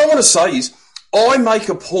 But what I want to say is, I make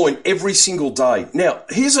a point every single day. Now,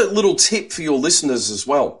 here's a little tip for your listeners as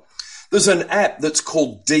well. There's an app that's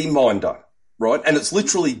called D-Minder, right? And it's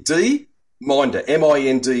literally D-Minder,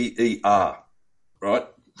 M-I-N-D-E-R, right?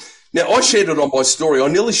 Now, I shared it on my story. I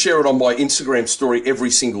nearly share it on my Instagram story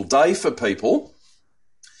every single day for people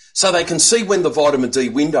so they can see when the vitamin D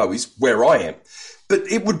window is where I am.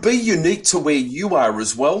 But it would be unique to where you are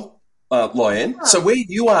as well, Lyanne. So where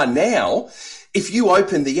you are now, if you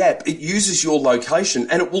open the app, it uses your location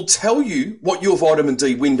and it will tell you what your vitamin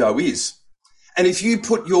D window is. And if you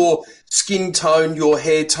put your skin tone, your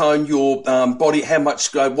hair tone, your body, how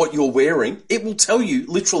much, what you're wearing, it will tell you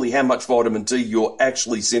literally how much vitamin D you're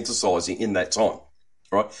actually synthesizing in that time,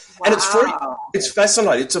 right? Wow. And it's free. It's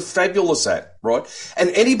fascinating. It's a fabulous app, right? And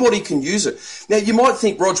anybody can use it. Now, you might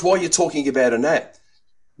think, Rog, why you're talking about an app?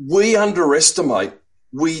 We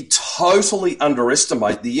totally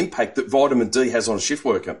underestimate the impact that vitamin D has on a shift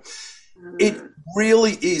worker. It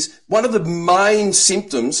really is one of the main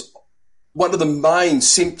symptoms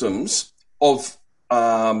of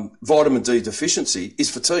vitamin D deficiency is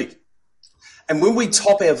fatigue. And when we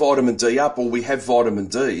top our vitamin D up, or we have vitamin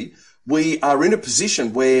D, we are in a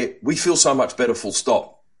position where we feel so much better, full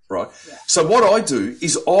stop, right? Yeah. So what I do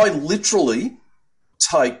is I literally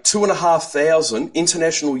take 2,500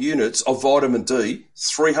 international units of vitamin D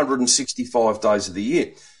 365 days of the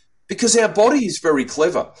year, because our body is very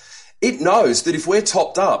clever. It knows that if we're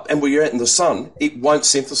topped up and we're out in the sun, it won't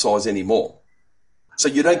synthesize anymore. So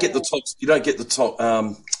you don't get the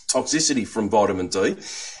toxicity from vitamin D,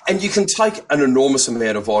 and you can take an enormous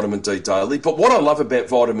amount of vitamin D daily. But what I love about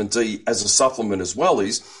vitamin D as a supplement as well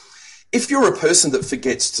is, if you're a person that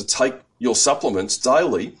forgets to take your supplements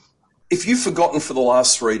daily, if you've forgotten for the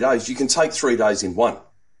last 3 days, you can take 3 days in one,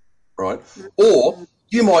 right? Or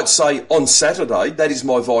you might say on Saturday, that is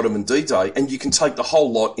my vitamin D day, and you can take the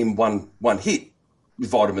whole lot in one hit with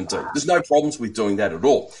vitamin D. There's no problems with doing that at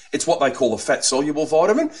all. It's what they call a fat-soluble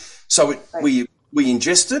vitamin. So we we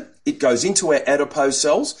ingest it, it goes into our adipose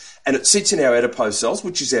cells, and it sits in our adipose cells,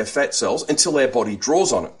 which is our fat cells, until our body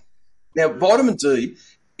draws on it. Now, vitamin D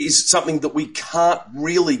is something that we can't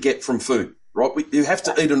really get from food, right? You have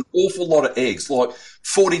to eat an awful lot of eggs, like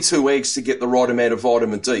 42 eggs to get the right amount of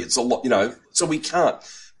vitamin D. It's a lot, so we can't.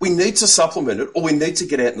 We need to supplement it, or we need to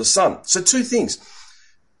get out in the sun. So two things.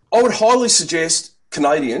 I would highly suggest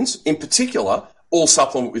Canadians, in particular, all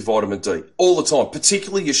supplement with vitamin D all the time,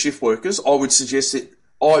 particularly your shift workers. I would suggest that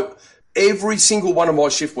every single one of my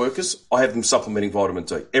shift workers, I have them supplementing vitamin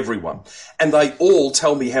D, everyone. And they all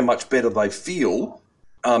tell me how much better they feel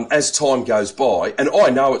as time goes by. And I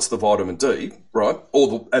know it's the vitamin D, right?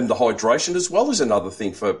 And the hydration as well is another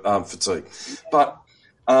thing for fatigue. But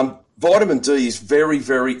vitamin D is very,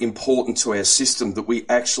 very important to our system, that we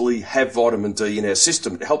actually have vitamin D in our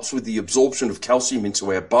system. It helps with the absorption of calcium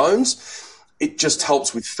into our bones. It just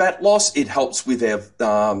helps with fat loss. It helps with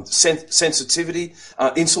our sensitivity,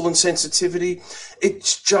 insulin sensitivity.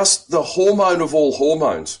 It's just the hormone of all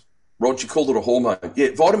hormones. Rod, you called it a hormone. Yeah,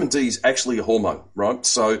 vitamin D is actually a hormone, right?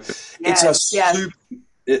 So it's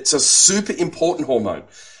a super important hormone,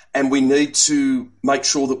 and we need to make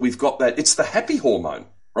sure that we've got that. It's the happy hormone,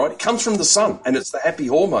 right? It comes from the sun, and it's the happy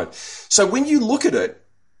hormone. So when you look at it,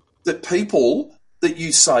 that people that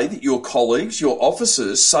you say, that your colleagues, your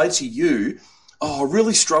officers say to you, oh, I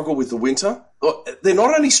really struggle with the winter. They're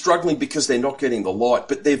not only struggling because they're not getting the light,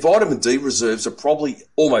 but their vitamin D reserves are probably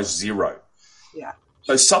almost zero. Yeah.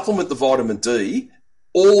 So supplement the vitamin D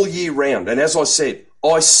all year round. And as I said,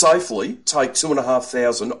 I safely take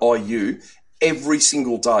 2,500 IU every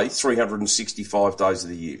single day, 365 days of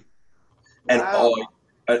the year. Wow.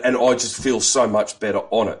 And I just feel so much better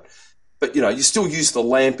on it. But, you still use the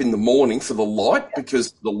lamp in the morning for the light,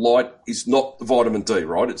 because the light is not the vitamin D,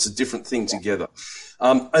 right? It's a different thing together.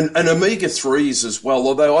 And omega-3s as well,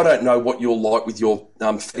 although I don't know what you're like with your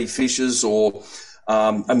fatty fishes or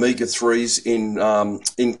omega-3s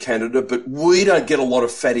in Canada, but we don't get a lot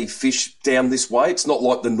of fatty fish down this way. It's not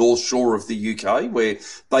like the North Shore of the UK where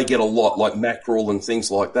they get a lot, like mackerel and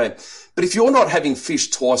things like that. But if you're not having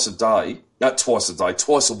fish twice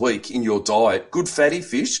a week in your diet, good fatty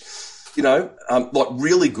fish, like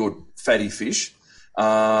really good fatty fish,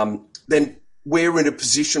 then we're in a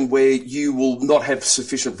position where you will not have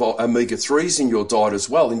sufficient omega-3s in your diet as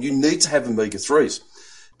well, and you need to have omega-3s.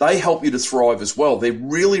 They help you to thrive as well. They're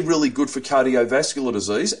really, really good for cardiovascular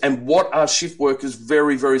disease, and what are shift workers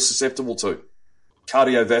very, very susceptible to?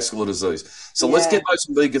 Cardiovascular disease. So let's get those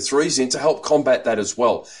omega-3s in to help combat that as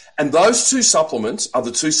well. And those two supplements are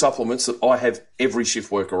the two supplements that I have every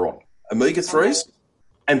shift worker on, omega-3s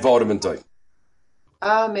and vitamin D.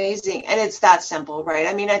 Amazing. And it's that simple, right?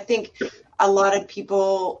 I mean, I think a lot of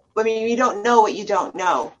people, you don't know what you don't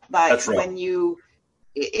know, but That's right.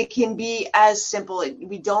 it can be as simple.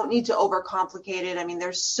 We don't need to overcomplicate it. I mean,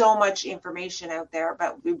 there's so much information out there,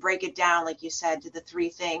 but we break it down, like you said, to the three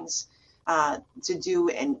things to do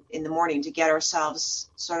in the morning to get ourselves,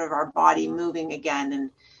 sort of our body moving again.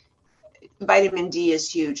 And vitamin D is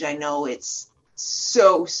huge. I know it's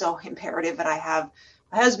so imperative, and I have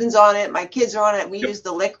my husband's on it, my kids are on it. We use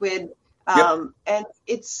the liquid, and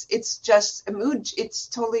it's just a mood. It's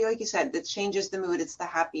totally, like you said, it changes the mood. It's the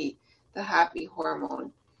happy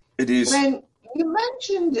hormone. It is. When you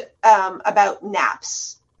mentioned about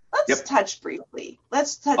naps, let's touch briefly.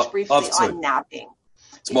 On napping.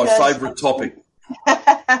 It's my favorite topic.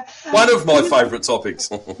 One of my favorite topics.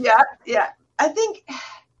 Yeah. I think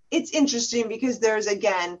it's interesting because there's,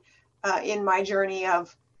 again, in my journey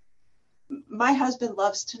of, my husband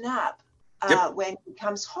loves to nap when he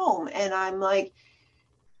comes home. And I'm like,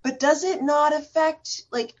 but does it not affect,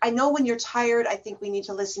 like, I know when you're tired, I think we need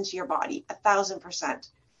to listen to your body 1,000%.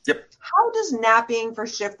 Yep. How does napping for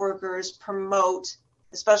shift workers promote,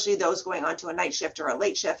 especially those going on to a night shift or a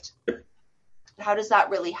late shift? Yep. How does that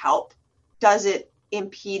really help? Does it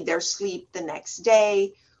impede their sleep the next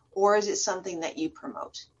day, or is it something that you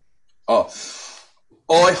promote? Oh,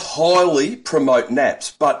 I highly promote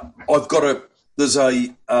naps, but there's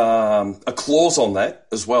a clause on that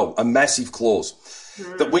as well, a massive clause,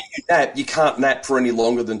 that when you nap, you can't nap for any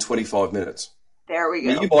longer than 25 minutes. There we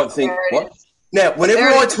go. Now, you might think, what? Now, whenever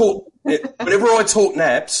I talk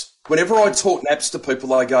naps to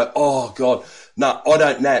people, I go, oh God, no, I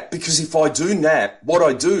don't nap, because if I do nap, what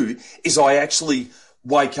I do is I actually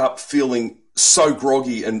wake up feeling so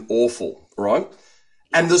groggy and awful, right?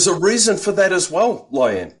 And there's a reason for that as well,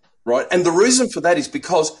 Leanne, right? And the reason for that is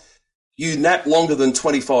because you nap longer than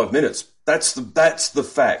 25 minutes. That's the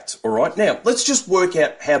fact, all right? Now, let's just work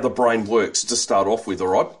out how the brain works to start off with, all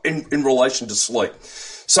right, in relation to sleep.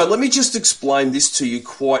 So let me just explain this to you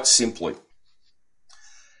quite simply.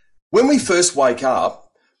 When we first wake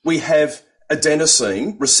up, we have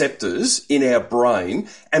adenosine receptors in our brain.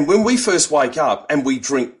 And when we first wake up and we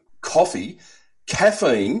drink coffee,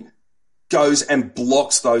 caffeine goes and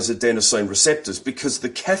blocks those adenosine receptors because the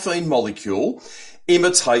caffeine molecule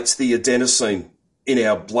imitates the adenosine in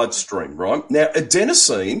our bloodstream, right? Now,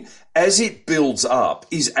 adenosine, as it builds up,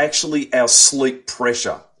 is actually our sleep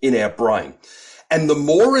pressure in our brain. And the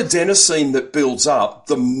more adenosine that builds up,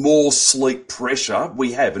 the more sleep pressure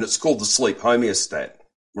we have. And it's called the sleep homeostat,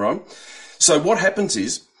 right? So what happens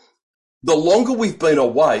is the longer we've been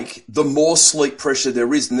awake, the more sleep pressure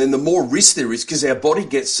there is. And then the more risk there is because our body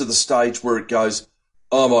gets to the stage where it goes,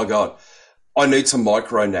 oh my God, I need to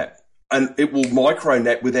micro nap. And it will micro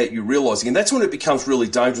nap without you realizing. And that's when it becomes really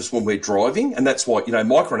dangerous when we're driving. And that's why,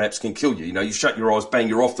 micro naps can kill you. You shut your eyes, bang,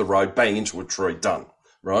 you're off the road, bang into a tree, done.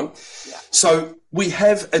 Right? Yeah. So we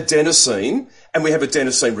have adenosine and we have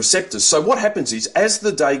adenosine receptors. So what happens is as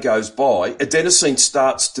the day goes by, adenosine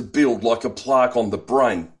starts to build like a plaque on the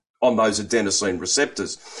brain on those adenosine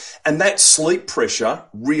receptors. And that sleep pressure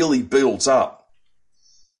really builds up.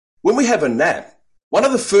 When we have a nap, one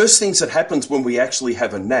of the first things that happens when we actually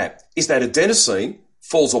have a nap is that adenosine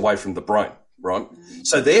falls away from the brain, right? Mm-hmm.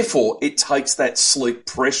 So therefore it takes that sleep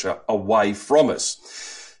pressure away from us.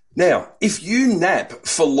 Now, if you nap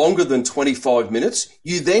for longer than 25 minutes,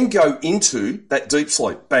 you then go into that deep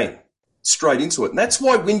sleep, bang, straight into it. And that's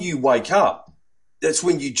why when you wake up, that's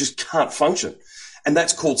when you just can't function. And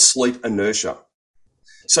that's called sleep inertia.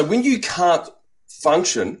 So when you can't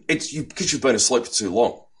function, it's because you've been asleep for too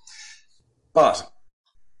long. But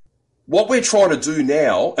what we're trying to do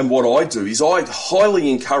now, and what I do, is I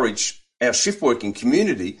highly encourage our shift working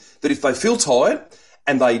community that if they feel tired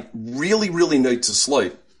and they really, really need to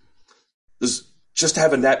sleep, just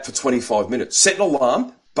have a nap for 25 minutes. Set an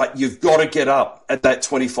alarm, but you've got to get up at that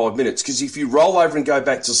 25 minutes because if you roll over and go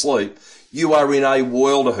back to sleep, you are in a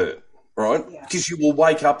world of hurt, right? Because you will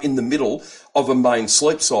wake up in the middle of a main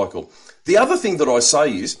sleep cycle. The other thing that I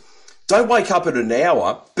say is don't wake up at an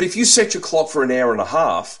hour, but if you set your clock for an hour and a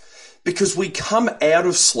half, because we come out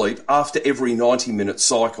of sleep after every 90-minute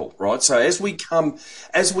cycle, right? So as we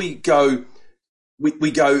go,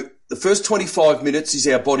 the first 25 minutes is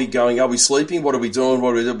our body going, are we sleeping? What are we doing?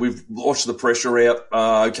 We've washed the pressure out.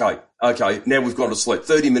 Okay. Now we've gone to sleep.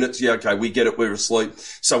 30 minutes. Yeah. Okay. We get it. We're asleep.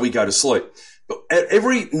 So we go to sleep. But at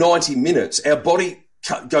every 90 minutes, our body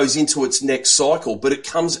goes into its next cycle, but it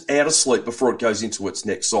comes out of sleep before it goes into its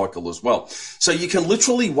next cycle as well. So you can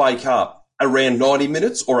literally wake up around 90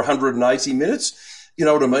 minutes or 180 minutes. You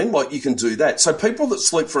know what I mean? Like you can do that. So people that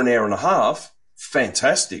sleep for an hour and a half,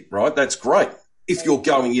 fantastic, right? That's great if you're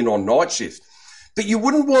going in on night shift. But you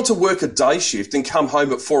wouldn't want to work a day shift and come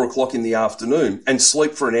home at 4 o'clock in the afternoon and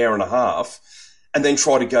sleep for an hour and a half and then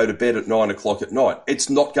try to go to bed at 9 o'clock at night. It's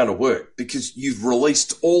not going to work because you've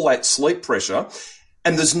released all that sleep pressure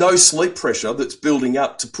and there's no sleep pressure that's building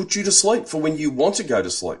up to put you to sleep for when you want to go to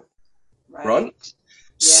sleep. Right?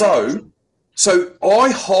 Yeah. So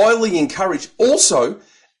I highly encourage also,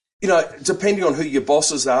 depending on who your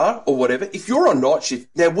bosses are or whatever, if you're on night shift,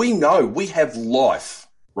 now we know we have life,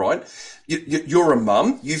 right? You're a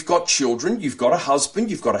mum, you've got children, you've got a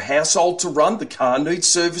husband, you've got a household to run, the car needs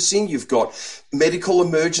servicing, you've got medical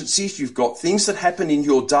emergencies, you've got things that happen in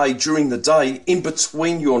your day during the day in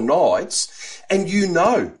between your nights, and you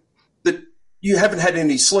know that you haven't had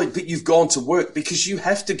any sleep, but you've gone to work because you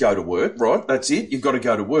have to go to work, right? That's it, you've got to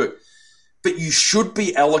go to work. But you should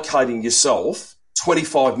be allocating yourself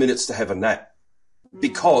 25 minutes to have a nap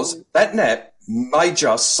because that nap may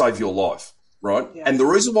just save your life, right? Yeah. And the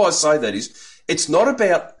reason why I say that is it's not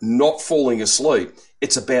about not falling asleep.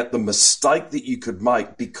 It's about the mistake that you could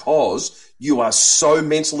make because you are so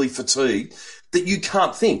mentally fatigued that you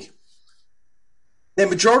can't think. Now,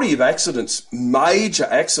 majority of accidents, major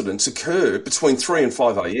accidents occur between 3 and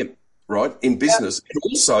 5 a.m., right, in business. Yep. And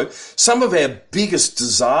also, some of our biggest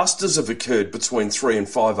disasters have occurred between 3 and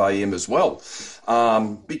 5 a.m. as well,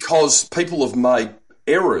 because people have made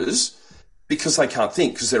errors because they can't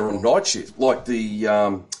think because they're on night shift, like the,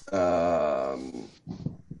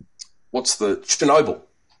 Chernobyl.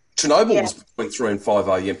 Chernobyl was between 3 and 5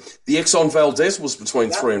 a.m. The Exxon Valdez was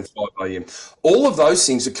between 3 and 5 a.m. All of those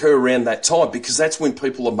things occur around that time because that's when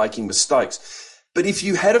people are making mistakes. But if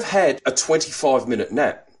you had have had a 25-minute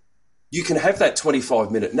nap, you can have that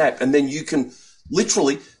 25-minute nap and then you can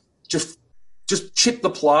literally just chip the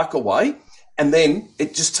plaque away and then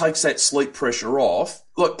it just takes that sleep pressure off.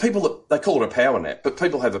 Like people, they call it a power nap, but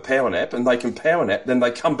people have a power nap and they can power nap, then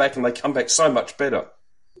they come back and they come back so much better.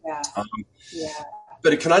 Yeah.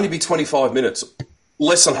 But it can only be 25 minutes.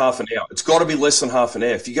 Less than half an hour. It's got to be less than half an hour.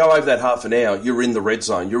 If you go over that half an hour, you're in the red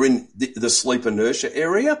zone. You're in the sleep inertia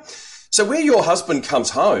area. So where your husband comes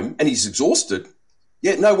home and he's exhausted,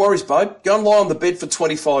 yeah, no worries, babe. Go and lie on the bed for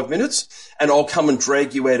 25 minutes and I'll come and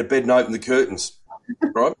drag you out of bed and open the curtains,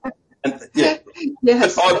 right? And yeah,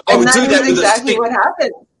 yes, I would do that with exactly a stick. What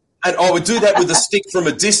happened. And I would do that with a stick from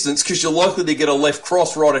a distance because you're likely to get a left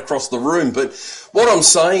cross right across the room. But what I'm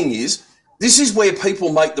saying is, this is where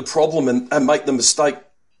people make the problem and make the mistake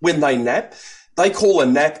when they nap. They call a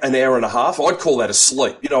nap an hour and a half. I'd call that a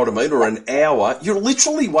sleep, you know what I mean, or an hour. You're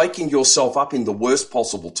literally waking yourself up in the worst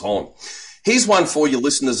possible time. Here's one for your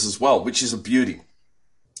listeners as well, which is a beauty.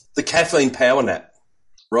 The caffeine power nap,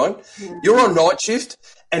 right? Mm-hmm. You're on night shift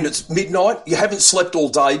and it's midnight. You haven't slept all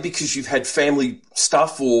day because you've had family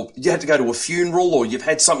stuff or you had to go to a funeral or you've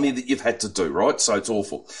had something that you've had to do, right? So it's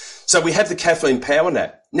awful. So we have the caffeine power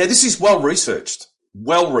nap. Now, this is well researched.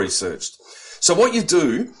 So what you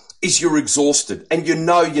do is you're exhausted and you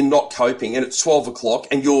know you're not coping and it's 12 o'clock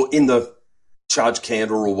and you're in the charge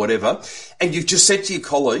counter or whatever and you've just said to your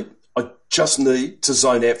colleague, I just need to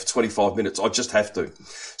zone out for 25 minutes. I just have to.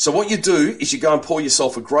 So what you do is you go and pour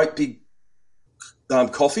yourself a great big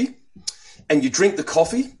coffee and you drink the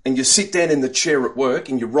coffee and you sit down in the chair at work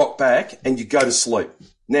and you rock back and you go to sleep.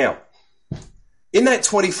 Now, in that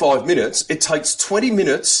 25 minutes, it takes 20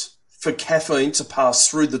 minutes for caffeine to pass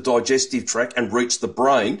through the digestive tract and reach the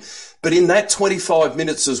brain. But in that 25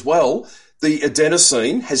 minutes as well, the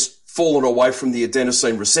adenosine has fallen away from the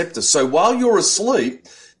adenosine receptor. So while you're asleep,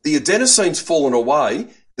 the adenosine's fallen away,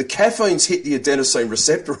 the caffeine's hit the adenosine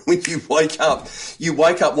receptor. When you wake up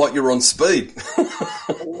like you're on speed.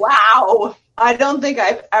 Wow. I don't think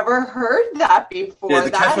I've ever heard that before. Yeah,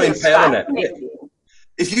 the caffeine power nap. Yeah.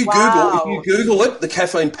 If you Google it, the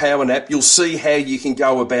caffeine power nap, you'll see how you can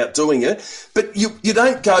go about doing it. But you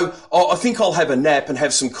don't go, I think I'll have a nap and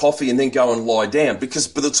have some coffee and then go and lie down, because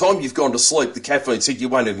by the time you've gone to sleep, the caffeine's hit, you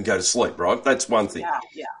won't even go to sleep, right? That's one thing.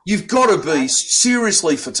 Yeah. You've got to be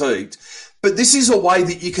seriously fatigued. But this is a way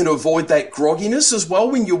that you can avoid that grogginess as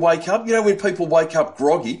well when you wake up. You know, when people wake up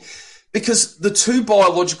groggy, because the two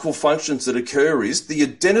biological functions that occur is the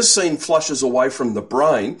adenosine flushes away from the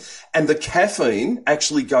brain and the caffeine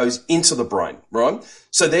actually goes into the brain, right?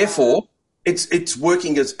 So therefore, it's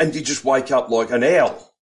working and you just wake up like an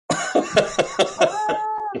owl.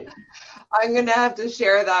 I'm going to have to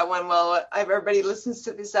share that one. Well, if everybody listens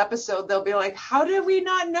to this episode, they'll be like, how did we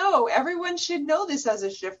not know? Everyone should know this as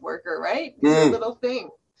a shift worker, right? It's a little thing.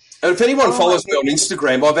 And if anyone follows me on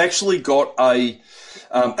Instagram, I've actually got an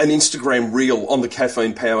Instagram reel on the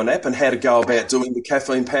caffeine power nap and how to go about doing the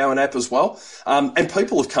caffeine power nap as well. And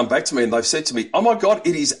people have come back to me and they've said to me, oh my God,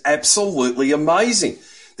 it is absolutely amazing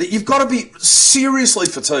that you've got to be seriously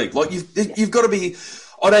fatigued. Like you've got to be,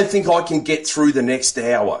 I don't think I can get through the next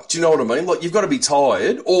hour. Do you know what I mean? Like you've got to be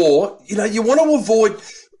tired, or, you know, you want to avoid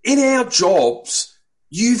in our jobs,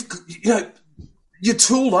 you're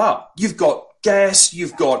tooled up. You've got gas,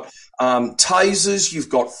 you've got tasers, you've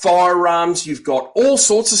got firearms, you've got all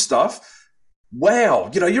sorts of stuff.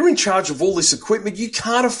 Wow, you know, you're in charge of all this equipment. You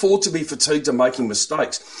can't afford to be fatigued and making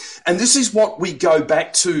mistakes. And this is what we go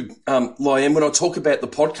back to, Liam, when I talk about the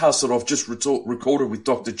podcast that I've just recorded with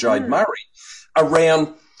Dr. Jade Murray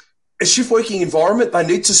around a shift working environment. They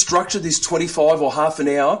need to structure this 25 or half an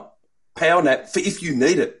hour power nap for if you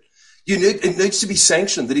need it. It needs to be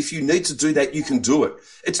sanctioned that if you need to do that, you can do it.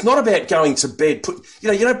 It's not about going to bed.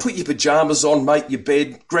 You don't put your pajamas on, make your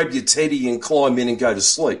bed, grab your teddy and climb in and go to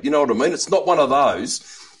sleep. You know what I mean? It's not one of those.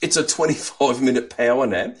 It's a 25-minute power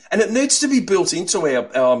nap, and it needs to be built into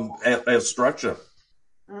our structure.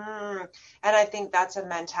 And I think that's a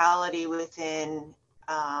mentality within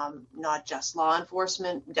not just law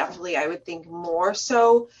enforcement. Definitely, I would think more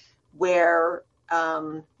so where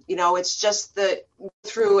it's just the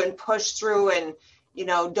through and push through and,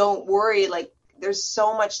 don't worry. Like there's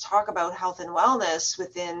so much talk about health and wellness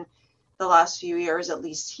within the last few years, at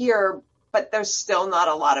least here, but there's still not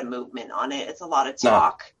a lot of movement on it. It's a lot of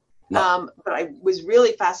talk. No. But I was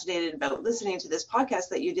really fascinated about listening to this podcast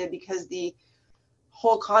that you did, because the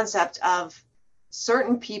whole concept of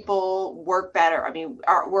certain people work better. I mean,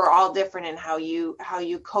 we're all different in how you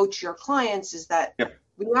coach your clients, is that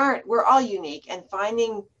we're all unique, and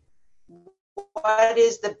finding what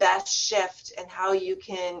is the best shift and how you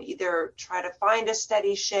can either try to find a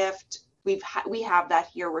steady shift. We have that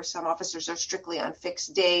here where some officers are strictly on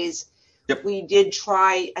fixed days. Yep. We did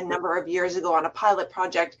try a number of years ago on a pilot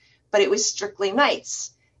project, but it was strictly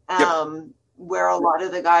nights, where a lot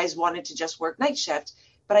of the guys wanted to just work night shift.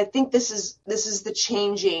 But I think this is the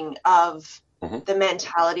changing of the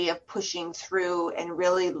mentality of pushing through and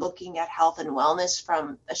really looking at health and wellness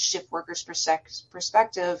from a shift worker's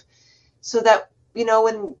perspective, so that,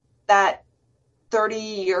 when that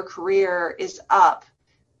 30-year career is up,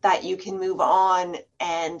 that you can move on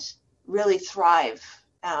and really thrive,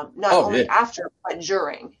 not only after, but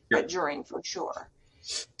during for sure.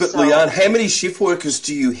 But Leanne, how many shift workers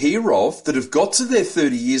do you hear of that have got to their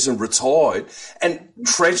 30 years and retired and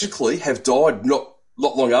tragically have died not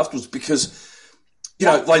long afterwards because,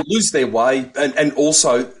 they lose their way and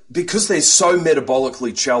also because they're so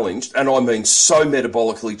metabolically challenged, and I mean so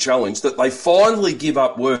metabolically challenged, that they finally give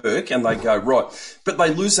up work and they go, right, but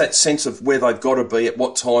they lose that sense of where they've got to be at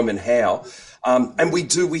what time and how. And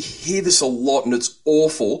we hear this a lot and it's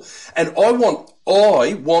awful. And I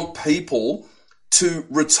want people to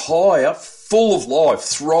retire full of life,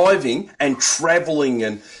 thriving and traveling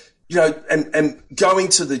and, and going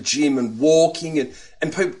to the gym and walking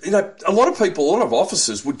and people, a lot of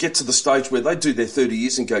officers would get to the stage where they do their 30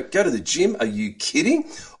 years and go to the gym. Are you kidding?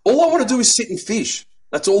 All I want to do is sit and fish.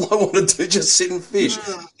 That's all I want to do, just sit and fish,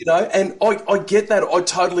 and I get that. I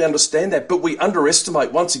totally understand that, but we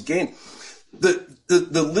underestimate once again the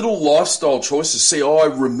little lifestyle choices. See, I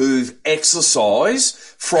remove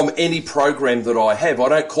exercise from any program that I have. I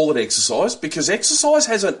don't call it exercise because exercise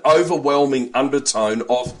has an overwhelming undertone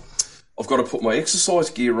of I've got to put my exercise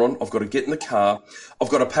gear on. I've got to get in the car. I've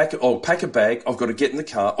got to pack a bag. I've got to get in the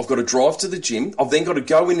car. I've got to drive to the gym. I've then got to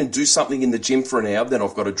go in and do something in the gym for an hour. Then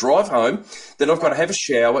I've got to drive home. Then I've got to have a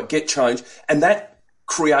shower, get changed. And that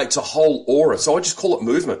creates a whole aura. So I just call it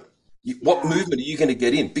movement. What movement are you going to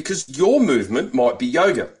get in? Because your movement might be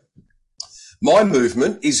yoga. My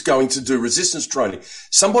movement is going to do resistance training.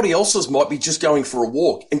 Somebody else's might be just going for a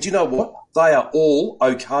walk. And do you know what? They are all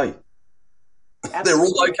okay. Absolutely. They're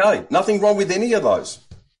all okay. Nothing wrong with any of those.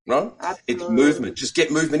 Right? It's movement. Just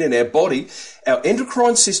get movement in our body. Our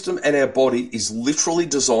endocrine system and our body is literally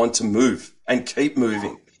designed to move and keep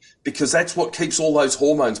moving because that's what keeps all those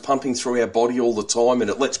hormones pumping through our body all the time, and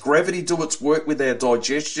it lets gravity do its work with our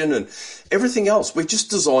digestion and everything else. We're just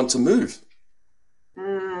designed to move.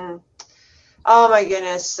 Oh my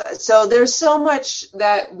goodness. So there's so much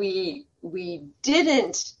that we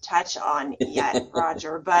didn't touch on yet,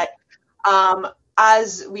 Roger, but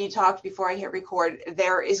as we talked before I hit record,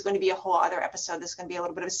 there is going to be a whole other episode. This is going to be a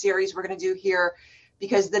little bit of a series we're going to do here,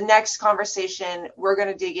 because the next conversation, we're going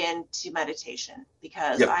to dig into meditation,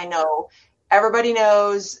 because I know everybody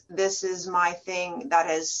knows this is my thing. That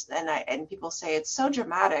is, and people say it's so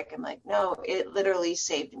dramatic. I'm like, no, it literally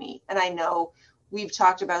saved me. And I know we've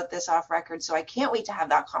talked about this off record, so I can't wait to have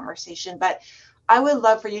that conversation. But I would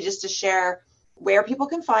love for you just to share where people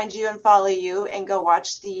can find you and follow you and go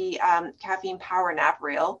watch the Caffeine Power Nap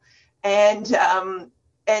Reel, and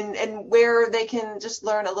where they can just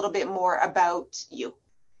learn a little bit more about you.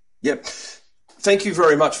 Yep. Thank you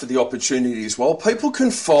very much for the opportunity as well. People can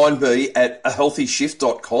find me at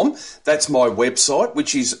ahealthyshift.com. That's my website,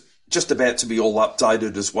 which is just about to be all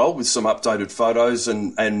updated as well, with some updated photos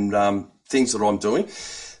and things that I'm doing.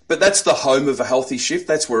 But that's the home of A Healthy Shift.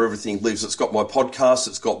 That's where everything lives. It's got my podcast.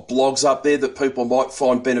 It's got blogs up there that people might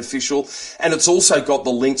find beneficial. And it's also got the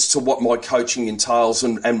links to what my coaching entails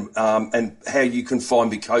and how you can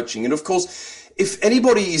find me coaching. And of course, if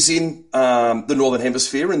anybody is in the Northern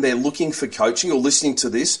Hemisphere and they're looking for coaching or listening to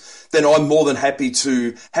this, then I'm more than happy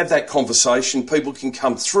to have that conversation. People can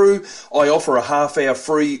come through. I offer a half-hour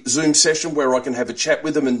free Zoom session where I can have a chat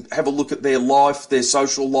with them and have a look at their life, their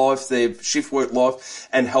social life, their shift work life,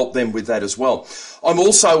 and help them with that as well. I'm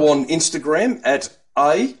also on Instagram at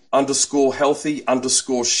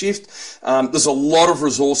 _healthy_shift. There's a lot of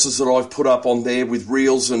resources that I've put up on there with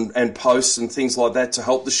reels and posts and things like that to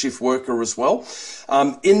help the shift worker as well.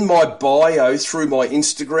 In my bio through my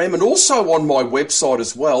Instagram and also on my website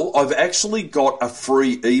as well, I've actually got a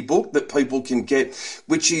free ebook that people can get,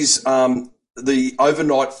 which is the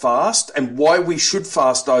overnight fast and why we should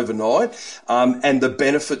fast overnight, and the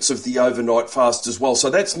benefits of the overnight fast as well. So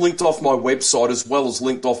that's linked off my website as well as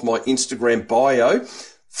linked off my Instagram bio.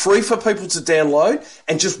 Free for people to download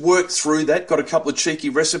and just work through that. Got a couple of cheeky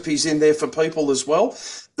recipes in there for people as well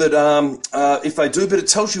that if they do, but it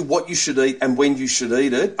tells you what you should eat and when you should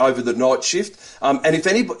eat it over the night shift. And if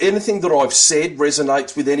anything that I've said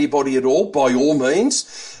resonates with anybody at all, by all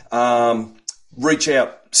means, reach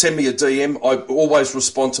out. Send me a DM. I always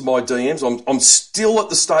respond to my DMs. I'm still at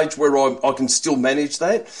the stage where I can still manage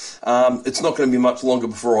that. It's not going to be much longer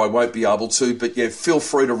before I won't be able to, but yeah, feel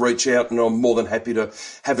free to reach out and I'm more than happy to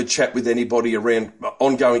have a chat with anybody around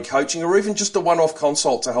ongoing coaching or even just a one-off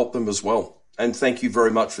consult to help them as well. And thank you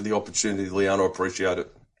very much for the opportunity, Leanne. I appreciate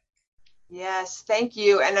it. Yes, thank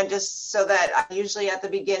you. And then just so that usually at the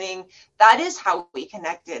beginning, that is how we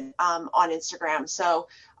connected on Instagram. So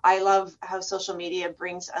I love how social media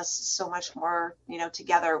brings us so much more,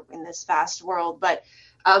 together in this fast world. But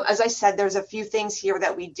as I said, there's a few things here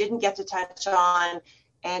that we didn't get to touch on.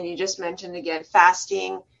 And you just mentioned again,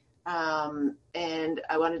 fasting. And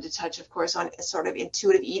I wanted to touch, of course, on sort of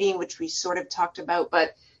intuitive eating, which we sort of talked about.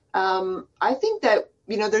 But I think that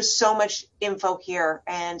there's so much info here,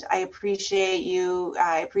 and I appreciate you.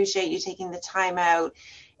 I appreciate you taking the time out.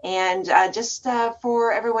 And just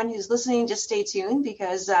for everyone who's listening, just stay tuned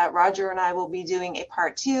because Roger and I will be doing a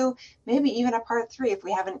part 2, maybe even a part 3 if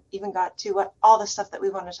we haven't even got to all the stuff that we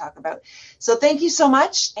want to talk about. So thank you so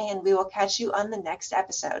much, and we will catch you on the next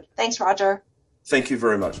episode. Thanks, Roger. Thank you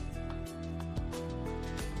very much.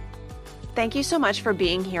 Thank you so much for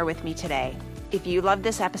being here with me today. If you loved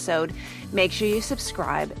this episode, make sure you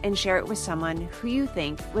subscribe and share it with someone who you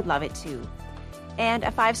think would love it too. And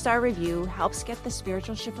a 5-star review helps get the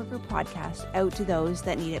Spiritual Shiftworker podcast out to those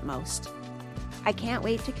that need it most. I can't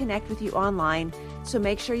wait to connect with you online, so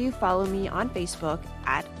make sure you follow me on Facebook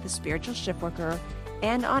at The Spiritual Shiftworker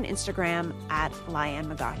and on Instagram at Liane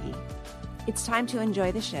McGaughy. It's time to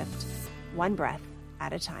enjoy the shift, one breath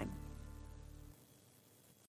at a time.